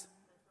facts.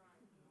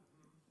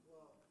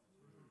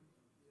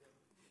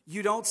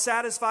 You don't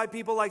satisfy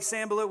people like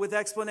Sanballat with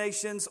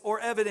explanations or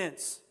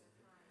evidence.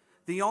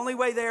 The only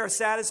way they are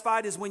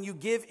satisfied is when you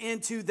give in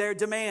to their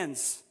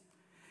demands.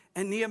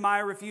 And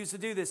Nehemiah refused to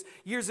do this.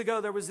 Years ago,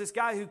 there was this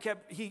guy who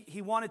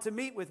he wanted to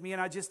meet with me,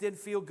 and I just didn't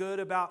feel good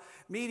about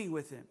meeting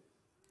with him.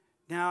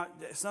 Now,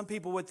 some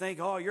people would think,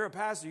 oh, you're a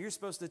pastor, you're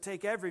supposed to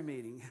take every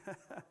meeting.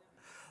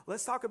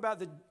 Let's talk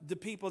about the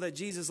people that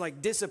Jesus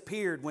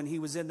disappeared when he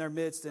was in their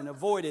midst and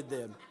avoided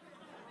them.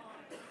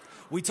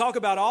 We talk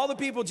about all the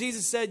people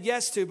Jesus said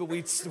yes to, but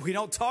we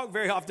don't talk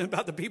very often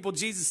about the people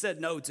Jesus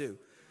said no to.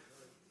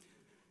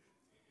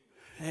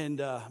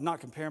 And I'm not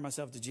comparing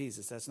myself to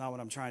Jesus. That's not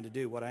what I'm trying to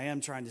do. What I am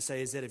trying to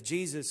say is that if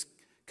Jesus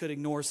could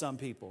ignore some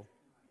people.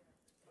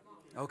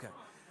 Okay.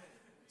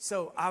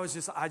 So I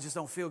just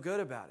don't feel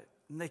good about it.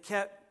 And they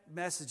kept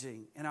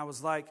messaging, and I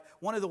was like,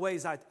 one of the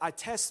ways I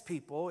test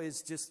people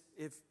is just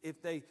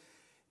if they,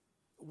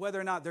 whether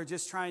or not they're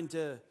just trying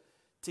to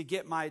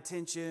get my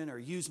attention or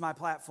use my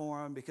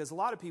platform, because a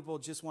lot of people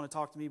just want to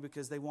talk to me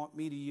because they want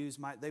me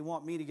to they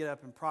want me to get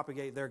up and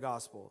propagate their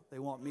gospel. They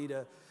want me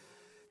to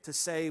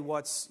say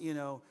what's,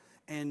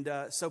 and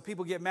so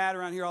people get mad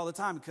around here all the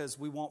time because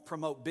we won't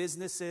promote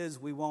businesses.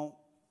 We won't,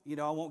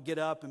 I won't get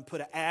up and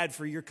put an ad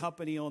for your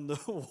company on the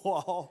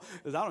wall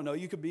because I don't know,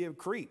 you could be a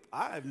creep.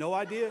 I have no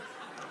idea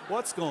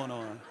what's going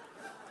on.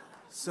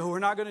 So we're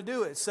not going to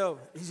do it. So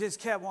he just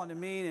kept wanting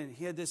to meet, and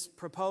he had this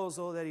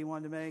proposal that he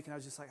wanted to make, and I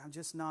was just like, I'm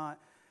just not.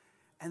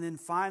 And then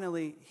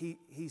finally,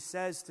 he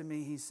says to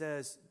me, he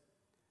says,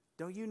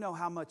 don't you know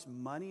how much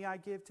money I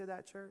give to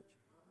that church?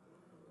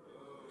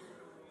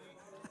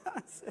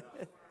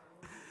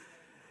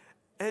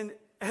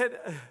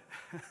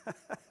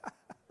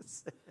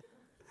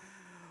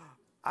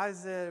 I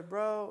said,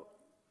 bro,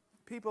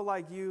 people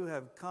like you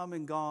have come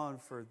and gone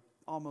for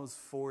almost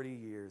 40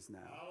 years now.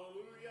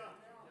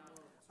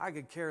 I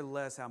could care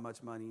less how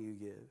much money you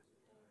give.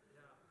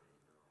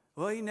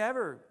 Well, he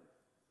never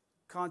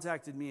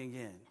contacted me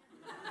again.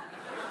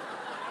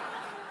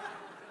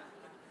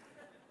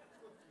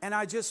 And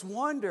I just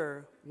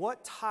wonder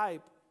what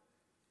type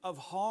of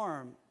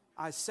harm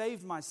I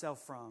saved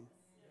myself from,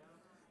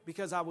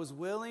 because I was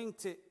willing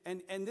to,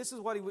 and this is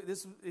what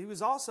he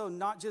was also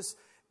not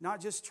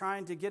just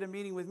trying to get a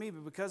meeting with me,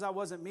 but because I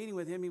wasn't meeting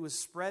with him, he was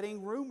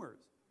spreading rumors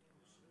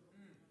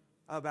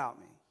about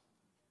me.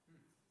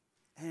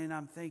 And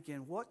I'm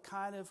thinking, what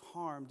kind of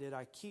harm did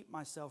I keep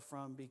myself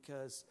from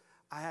because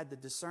I had the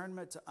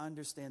discernment to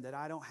understand that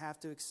I don't have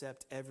to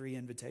accept every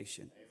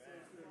invitation.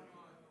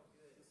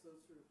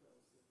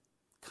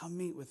 Come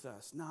meet with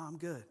us. No, I'm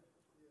good.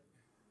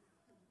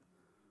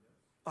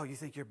 Oh, you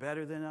think you're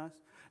better than us?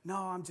 No,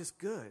 I'm just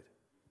good.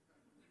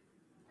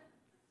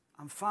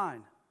 I'm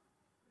fine.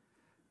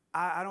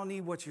 I don't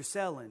need what you're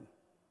selling.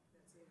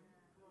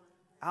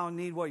 I don't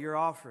need what you're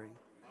offering.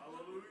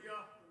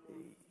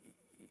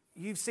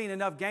 You've seen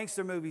enough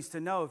gangster movies to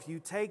know if you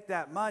take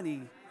that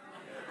money,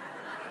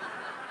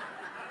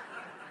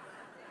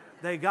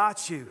 they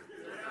got you.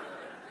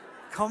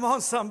 Come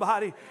on,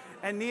 somebody.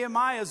 And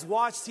Nehemiah's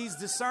watched, he's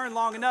discerned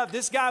long enough.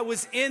 This guy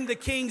was in the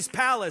king's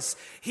palace.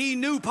 He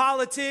knew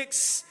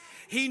politics.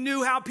 He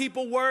knew how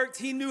people worked.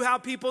 He knew how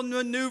people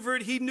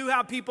maneuvered. He knew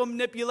how people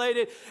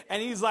manipulated.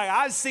 And he's like,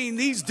 I've seen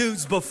these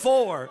dudes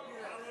before.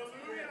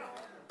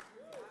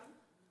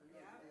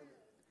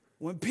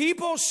 When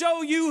people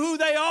show you who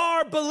they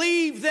are,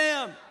 believe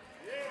them.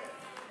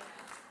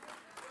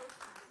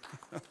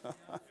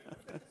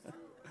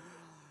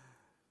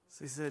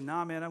 So he said,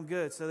 nah, man, I'm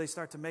good. So they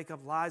start to make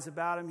up lies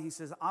about him. He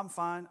says, I'm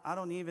fine. I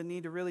don't even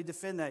need to really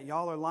defend that.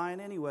 Y'all are lying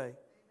anyway.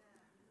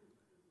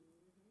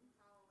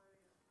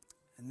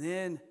 And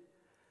then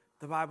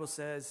the Bible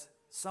says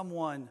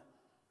someone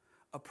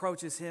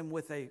approaches him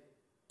with a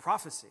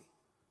prophecy.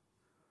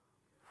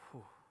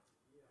 Whew.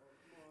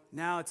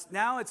 Now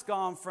it's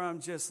gone from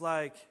just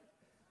like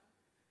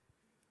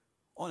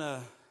on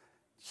a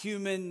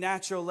human,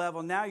 natural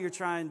level. Now you're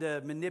trying to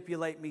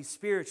manipulate me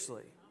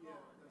spiritually.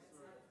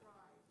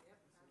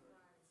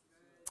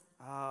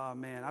 Oh,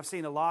 man, I've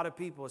seen a lot of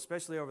people,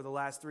 especially over the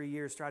last 3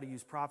 years, try to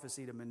use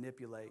prophecy to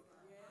manipulate.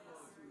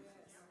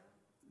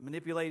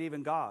 Manipulate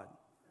even God.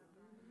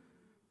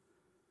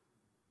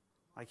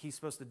 Like he's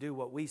supposed to do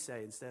what we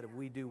say instead of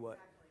we do what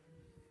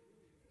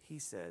he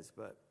says.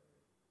 But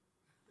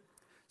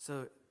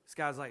so this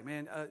guy's like,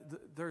 man,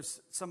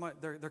 there's someone,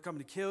 they're coming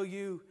to kill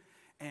you.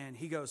 And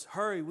he goes,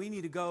 hurry, we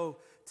need to go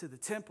to the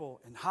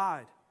temple and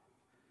hide.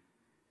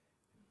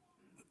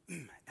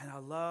 And I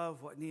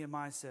love what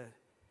Nehemiah said.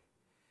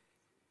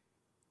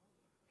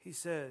 He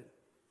said,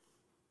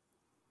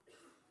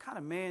 what kind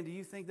of man do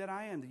you think that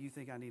I am? Do you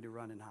think I need to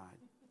run and hide?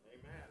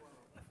 Amen.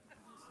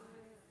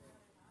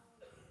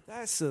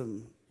 That's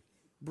some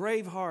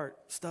Braveheart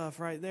stuff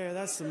right there.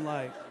 That's some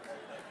like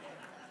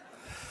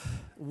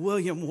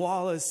William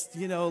Wallace,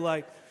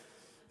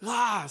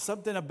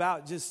 something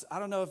about just, I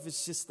don't know if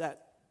it's just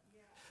that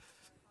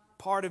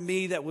part of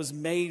me that was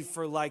made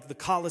for like the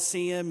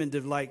Colosseum and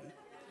to like,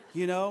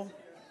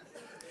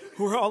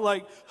 we're all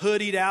like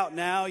hoodied out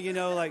now,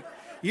 like.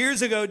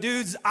 Years ago,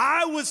 dudes,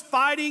 I was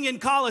fighting in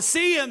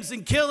Colosseums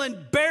and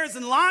killing bears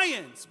and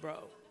lions, bro.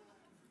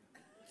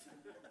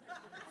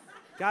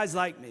 Guys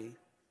like me.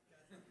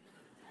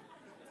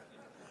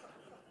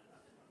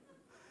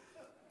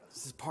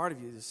 This is part of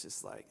you that's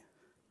just like,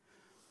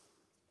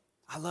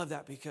 I love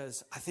that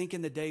because I think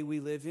in the day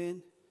we live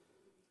in,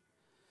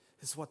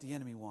 this is what the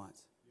enemy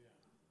wants.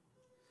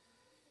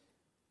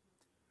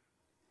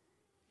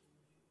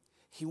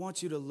 He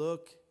wants you to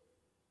look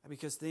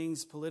because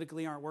things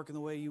politically aren't working the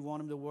way you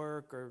want them to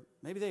work, or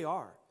maybe they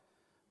are,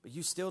 but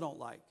you still don't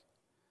like.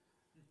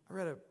 I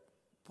read a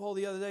poll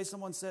the other day.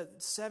 Someone said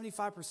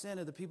 75%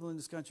 of the people in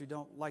this country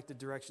don't like the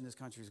direction this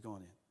country is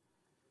going in.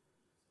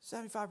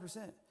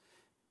 75%.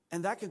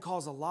 And that can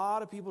cause a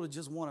lot of people to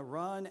just want to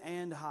run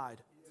and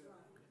hide.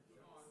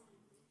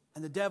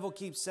 And the devil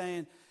keeps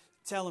saying,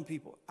 telling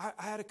people. I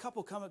had a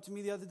couple come up to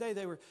me the other day.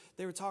 They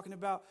were talking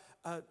about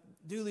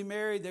newly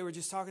married. They were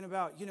just talking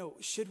about,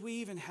 should we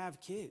even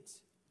have kids?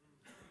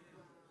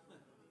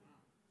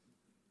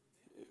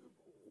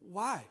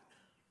 Why?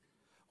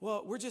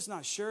 Well, we're just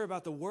not sure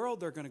about the world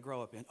they're going to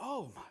grow up in.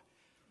 Oh, my.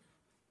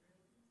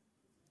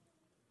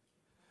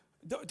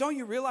 Don't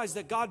you realize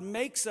that God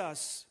makes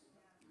us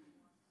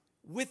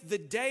with the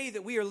day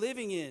that we are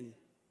living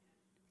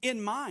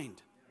in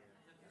mind?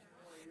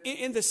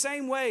 In the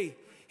same way,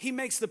 He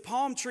makes the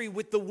palm tree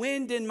with the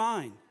wind in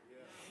mind.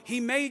 He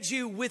made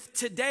you with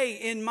today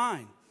in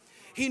mind.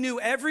 He knew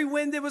every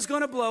wind that was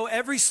going to blow,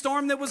 every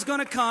storm that was going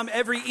to come,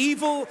 every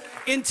evil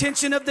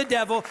intention of the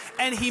devil,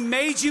 and He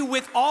made you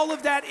with all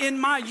of that in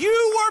mind.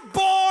 You were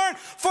born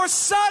for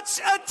such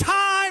a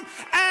time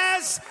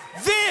as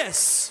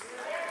this.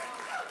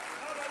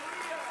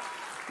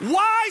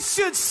 Why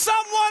should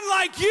someone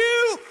like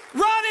you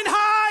run and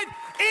hide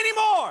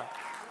anymore?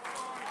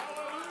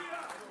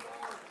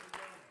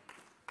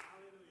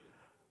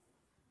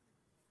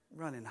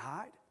 Run and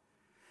hide?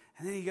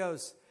 And then he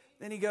goes,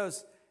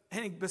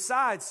 and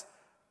besides,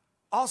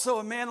 also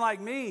a man like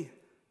me,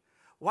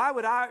 why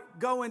would I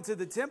go into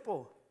the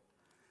temple?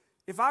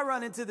 If I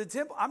run into the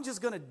temple, I'm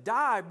just going to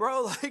die,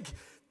 bro. Like,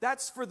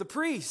 that's for the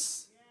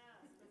priests.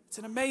 It's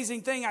an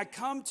amazing thing. I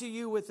come to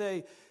you with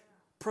a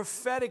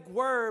prophetic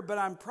word, but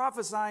I'm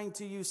prophesying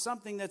to you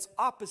something that's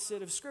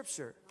opposite of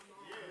Scripture.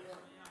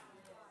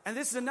 And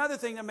this is another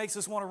thing that makes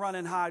us want to run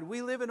and hide.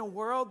 We live in a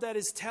world that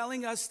is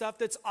telling us stuff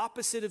that's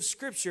opposite of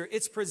Scripture.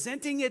 It's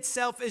presenting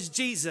itself as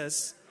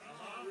Jesus,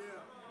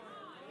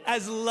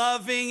 as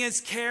loving,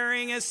 as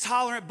caring, as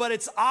tolerant, but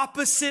it's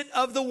opposite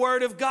of the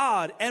Word of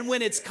God. And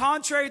when it's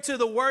contrary to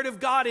the Word of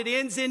God, it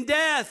ends in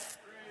death,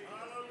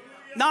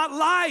 not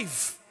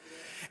life.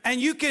 And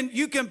you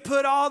can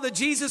put all the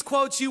Jesus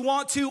quotes you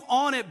want to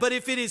on it, but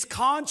if it is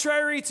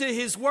contrary to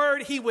His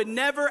Word, He would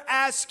never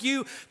ask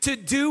you to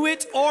do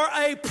it or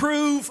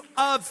approve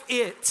of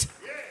it.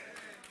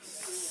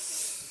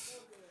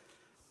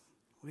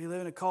 We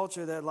live in a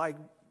culture that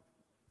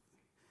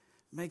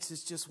makes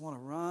us just want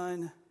to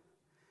run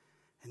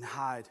and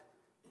hide.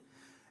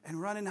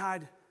 And run and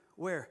hide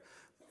where?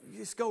 You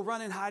just go run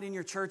and hide in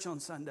your church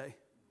on Sunday.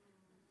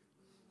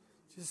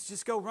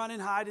 Just go run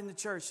and hide in the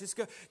church.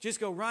 Just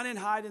go run and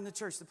hide in the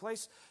church.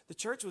 The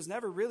church was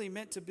never really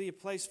meant to be a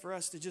place for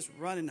us to just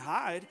run and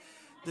hide.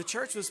 The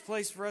church was a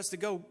place for us to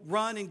go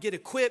run and get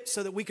equipped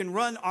so that we can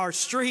run our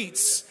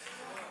streets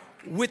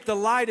with the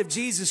light of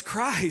Jesus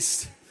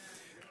Christ.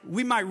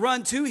 We might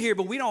run to here,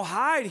 but we don't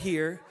hide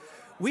here.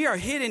 We are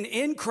hidden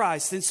in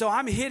Christ. And so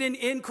I'm hidden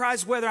in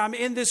Christ, whether I'm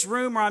in this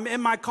room or I'm in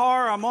my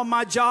car or I'm on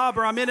my job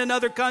or I'm in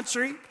another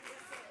country.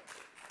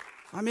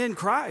 I'm in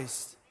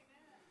Christ.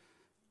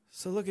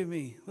 So look at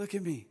me. Look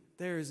at me.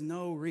 There is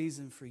no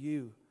reason for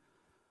you,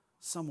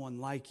 someone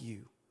like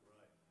you,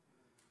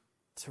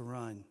 to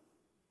run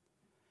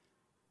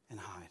and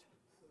hide.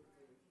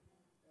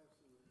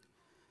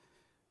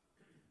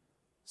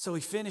 So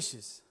he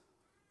finishes.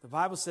 The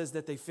Bible says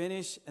that they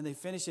finish, and they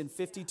finish in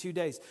 52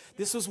 days.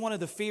 This was one of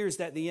the fears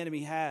that the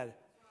enemy had,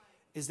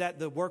 is that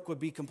the work would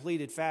be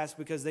completed fast,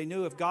 because they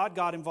knew if God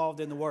got involved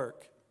in the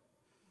work,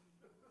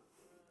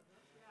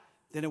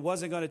 then it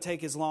wasn't going to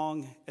take as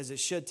long as it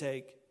should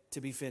take to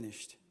be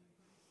finished.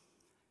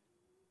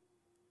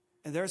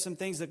 And there are some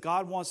things that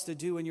God wants to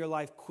do in your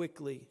life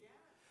quickly.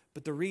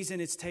 But the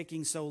reason it's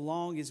taking so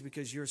long is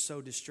because you're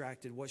so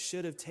distracted. What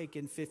should have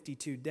taken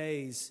 52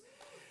 days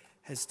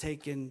has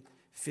taken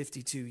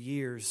 52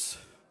 years.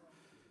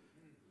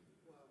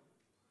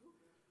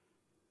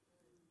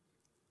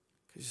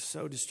 Because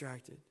you're so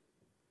distracted.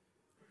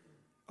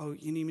 Oh,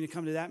 you need me to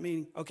come to that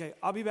meeting? Okay,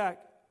 I'll be back.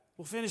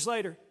 We'll finish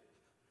later.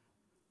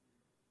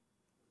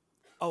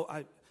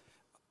 Oh,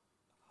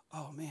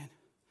 man,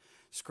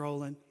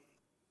 scrolling.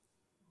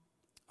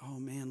 Oh,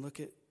 man, look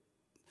at,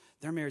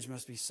 their marriage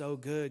must be so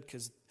good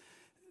because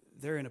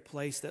they're in a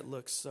place that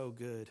looks so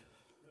good.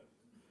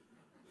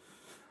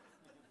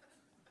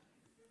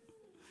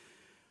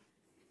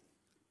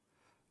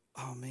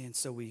 Oh, man,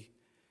 so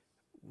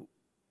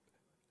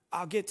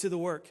I'll get to the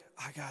work.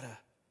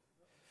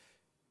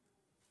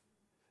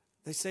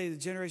 They say the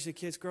generation of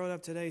kids growing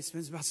up today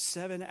spends about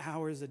 7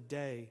 hours a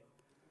day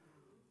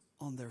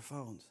on their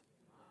phones.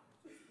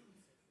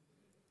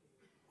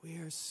 We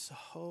are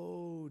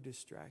so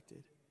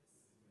distracted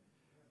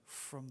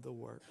from the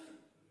work.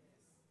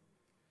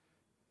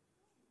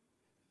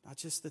 Not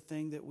just the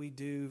thing that we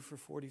do for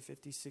 40,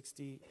 50,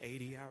 60,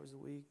 80 hours a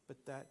week, but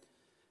that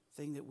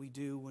thing that we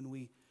do when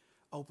we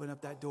open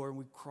up that door and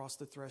we cross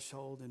the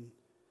threshold and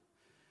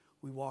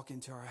we walk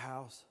into our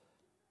house.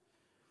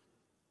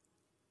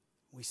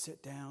 We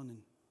sit down and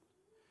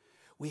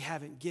we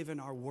haven't given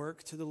our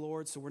work to the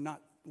Lord, so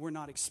we're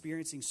not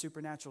experiencing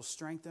supernatural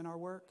strength in our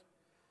work.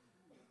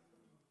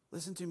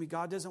 Listen to me.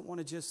 God doesn't want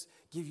to just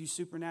give you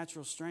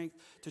supernatural strength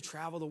to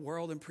travel the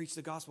world and preach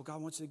the gospel.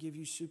 God wants to give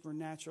you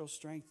supernatural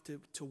strength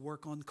to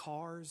work on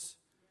cars,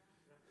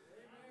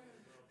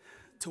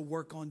 to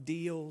work on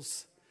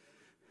deals.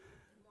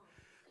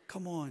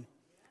 Come on.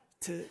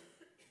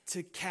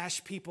 to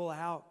cash people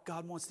out.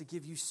 God wants to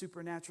give you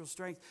supernatural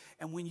strength.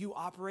 And when you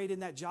operate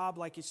in that job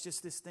like it's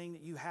just this thing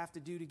that you have to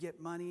do to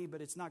get money,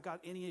 but it's not got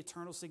any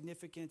eternal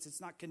significance,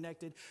 it's not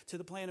connected to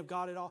the plan of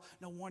God at all,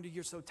 no wonder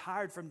you're so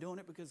tired from doing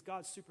it, because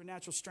God's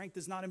supernatural strength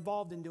is not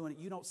involved in doing it.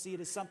 You don't see it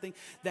as something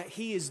that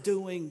He is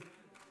doing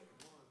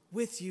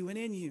with you and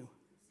in you.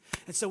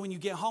 And so when you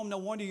get home, no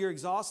wonder you're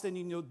exhausted.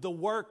 You know, the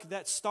work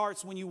that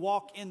starts when you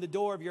walk in the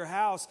door of your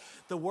house,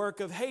 the work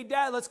of, hey,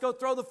 Dad, let's go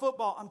throw the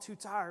football. I'm too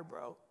tired,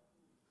 bro.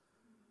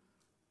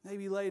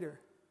 Maybe later.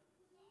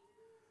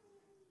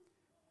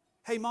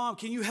 Hey, Mom,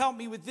 can you help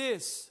me with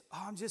this?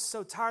 Oh, I'm just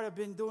so tired. I've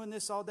been doing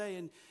this all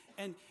day.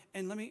 And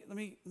let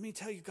me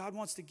tell you, God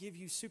wants to give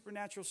you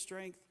supernatural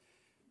strength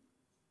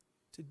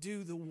to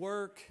do the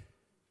work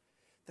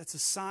that's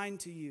assigned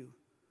to you.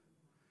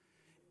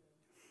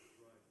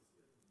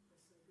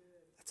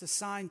 That's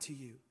assigned to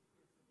you.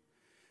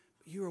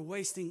 But you are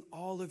wasting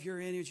all of your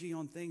energy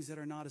on things that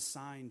are not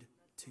assigned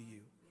to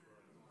you.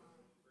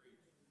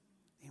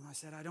 I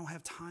said, I don't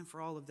have time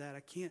for all of that. I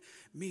can't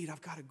meet.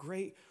 I've got a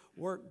great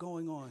work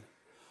going on.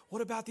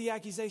 What about the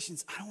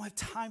accusations? I don't have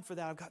time for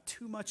that. I've got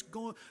too much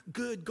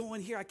good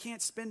going here. I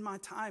can't spend my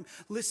time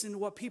listening to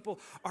what people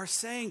are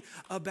saying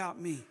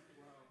about me.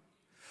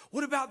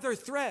 What about their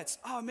threats?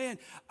 Oh man,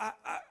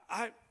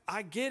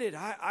 I get it.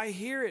 I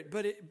hear it,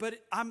 but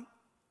I'm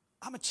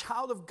a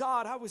child of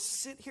God. I was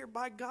sent here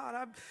by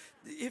God.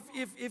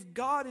 If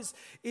God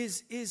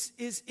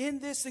is in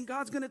this, then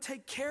God's going to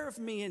take care of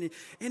me. And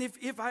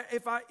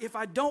if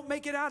I don't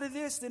make it out of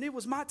this, then it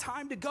was my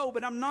time to go.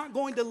 But I'm not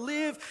going to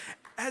live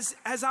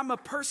as I'm a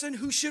person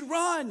who should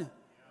run.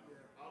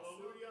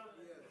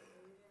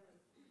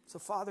 So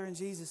Father, in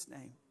Jesus'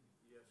 name,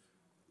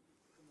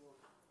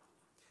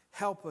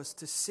 help us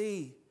to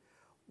see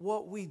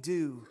what we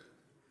do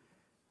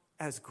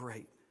as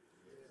great.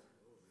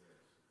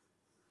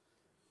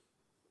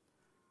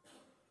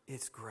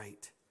 It's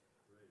great.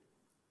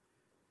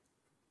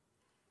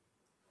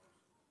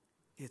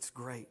 It's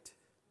great.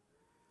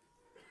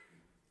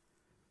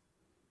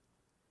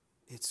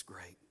 It's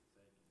great.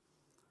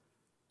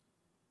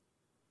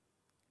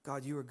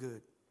 God, you are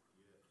good.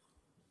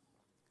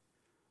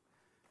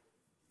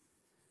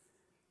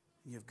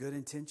 You have good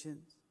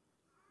intentions.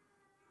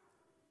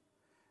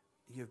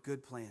 You have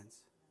good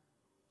plans.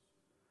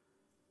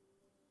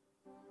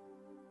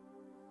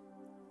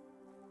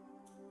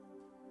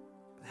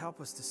 But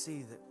help us to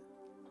see that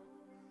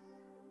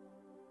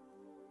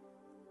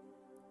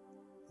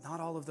not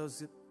all of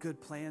those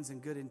good plans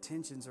and good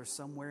intentions are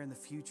somewhere in the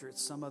future at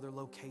some other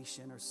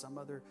location or some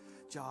other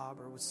job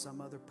or with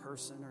some other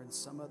person or in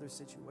some other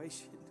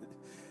situation.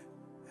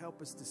 Help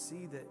us to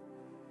see that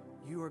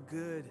you are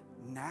good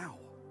now.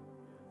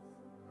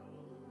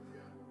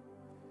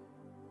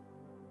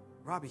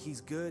 Robbie, He's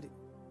good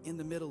in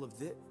the middle of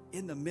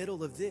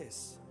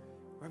this.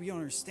 Robbie, you don't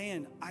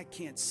understand. I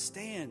can't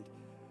stand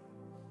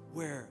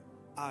where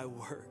I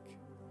work.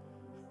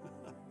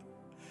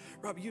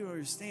 Rob, you don't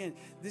understand.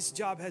 This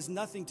job has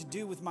nothing to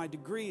do with my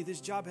degree.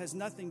 This job has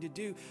nothing to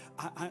do.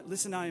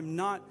 Listen, I am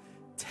not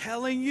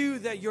telling you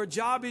that your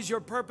job is your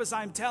purpose.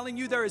 I'm telling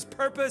you there is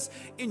purpose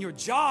in your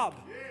job.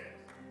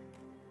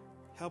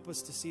 Help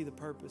us to see the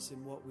purpose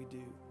in what we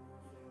do.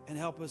 And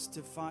help us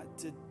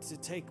to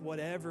take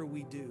whatever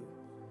we do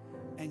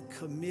and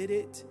commit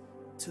it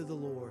to the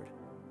Lord.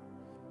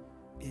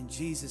 In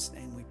Jesus'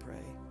 name we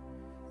pray.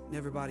 And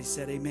everybody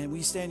said amen. Will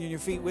you stand on your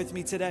feet with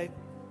me today?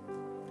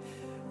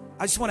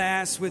 I just want to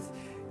ask,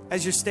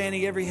 as you're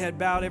standing, every head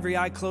bowed, every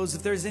eye closed,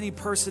 if there's any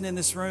person in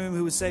this room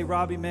who would say,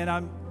 Robbie, man,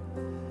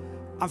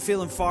 I'm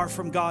feeling far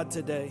from God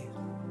today.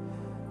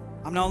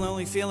 I'm not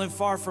only feeling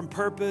far from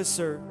purpose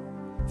or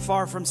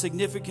far from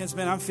significance,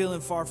 man, I'm feeling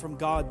far from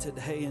God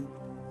today. And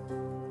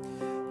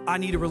I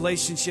need a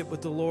relationship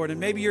with the Lord. And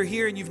maybe you're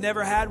here and you've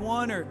never had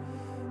one, or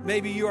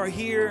maybe you are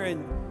here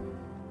and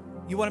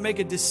you want to make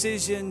a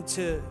decision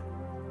to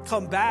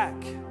come back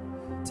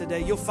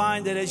today. You'll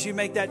find that as you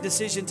make that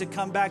decision to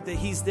come back, that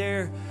He's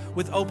there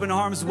with open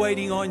arms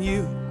waiting on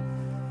you.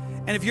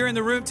 And if you're in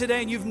the room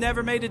today and you've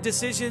never made a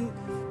decision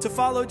to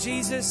follow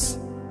Jesus,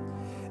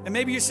 and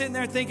maybe you're sitting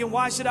there thinking,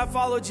 why should I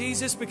follow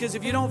Jesus? Because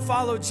if you don't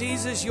follow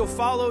Jesus, you'll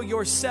follow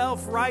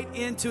yourself right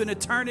into an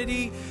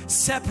eternity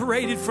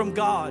separated from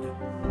God.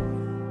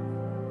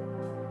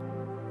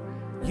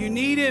 You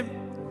need Him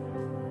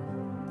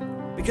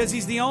because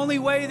He's the only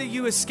way that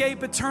you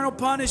escape eternal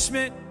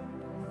punishment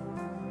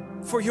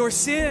for your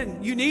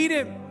sin. You need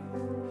Him.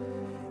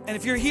 And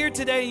if you're here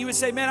today and you would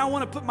say, man, I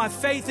want to put my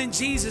faith in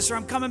Jesus, or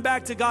I'm coming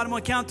back to God, I'm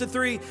going to count to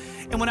 3.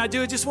 And when I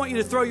do, I just want you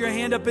to throw your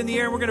hand up in the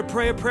air and we're going to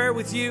pray a prayer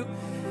with you.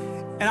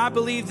 And I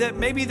believe that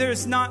maybe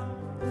there's not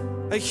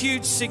a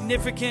huge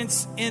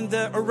significance in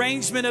the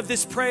arrangement of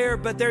this prayer,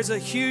 but there's a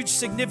huge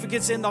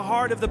significance in the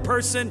heart of the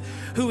person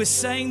who is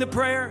saying the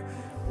prayer.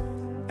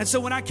 And so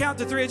when I count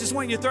to 3, I just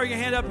want you to throw your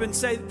hand up and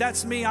say,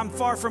 that's me. I'm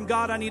far from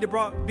God. I need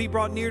to be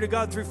brought near to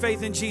God through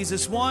faith in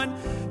Jesus.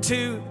 1,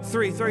 2,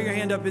 3. Throw your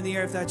hand up in the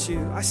air if that's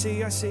you. I see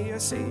your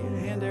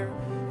hand there.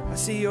 I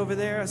see you over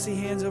there. I see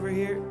hands over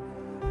here.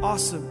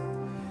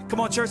 Awesome. Come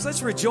on, church,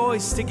 let's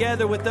rejoice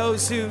together with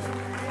those who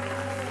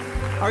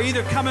are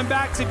either coming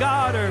back to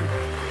God or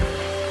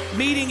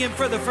meeting Him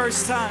for the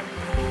first time.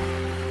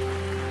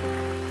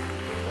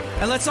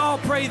 And let's all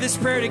pray this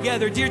prayer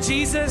together. Dear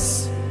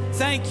Jesus,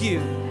 thank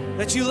you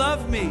that you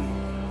love me,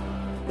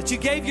 that you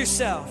gave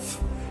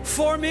yourself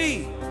for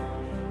me.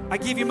 I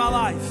give you my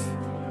life.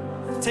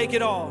 Take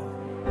it all.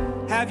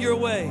 Have your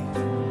way.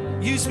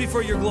 Use me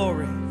for your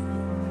glory.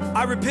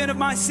 I repent of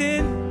my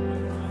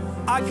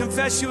sin. I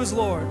confess you as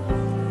Lord.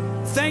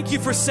 Thank you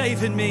for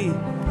saving me.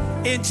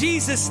 In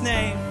Jesus'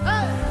 name,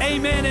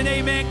 amen and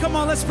amen. Come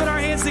on, let's put our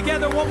hands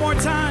together one more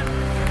time.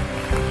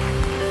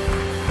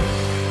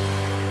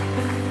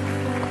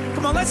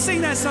 Come on, let's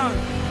sing that song.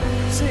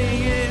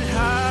 Sing it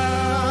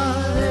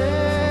hallelujah.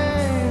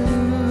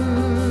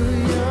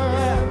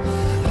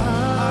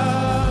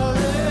 Hallelujah.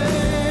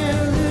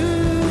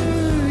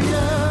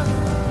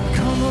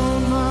 Come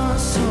on, my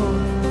soul.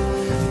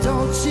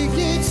 Don't you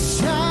get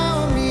shy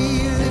on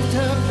me. Lift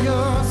up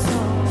your song.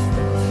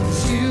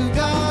 'Cause you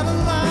got a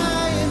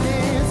lion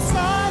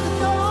inside of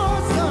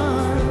those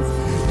lungs.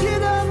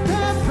 Get up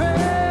and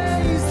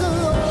praise the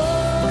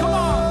Lord. Come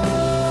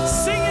on,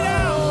 sing it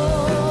out.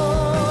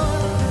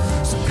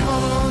 So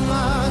come on,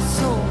 my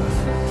soul.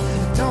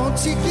 Don't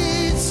you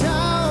get shy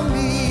on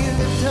me.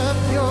 Lift up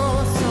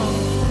your song.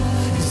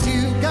 'Cause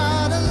you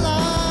got a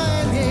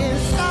lion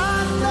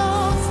inside of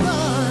those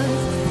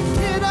lungs.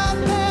 Get up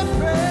and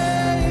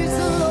praise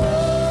the Lord.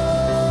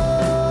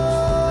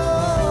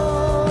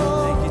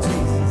 Thank you,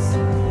 Jesus.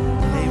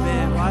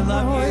 Amen. Well, I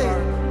love you.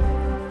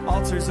 Our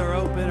altars are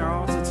open. Our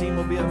altar team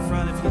will be up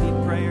front if you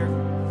need prayer.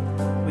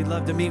 We'd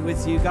love to meet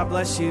with you. God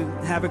bless you.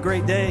 Have a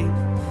great day.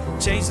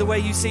 Change the way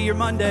you see your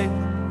Monday.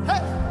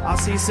 Hey! I'll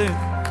see you soon.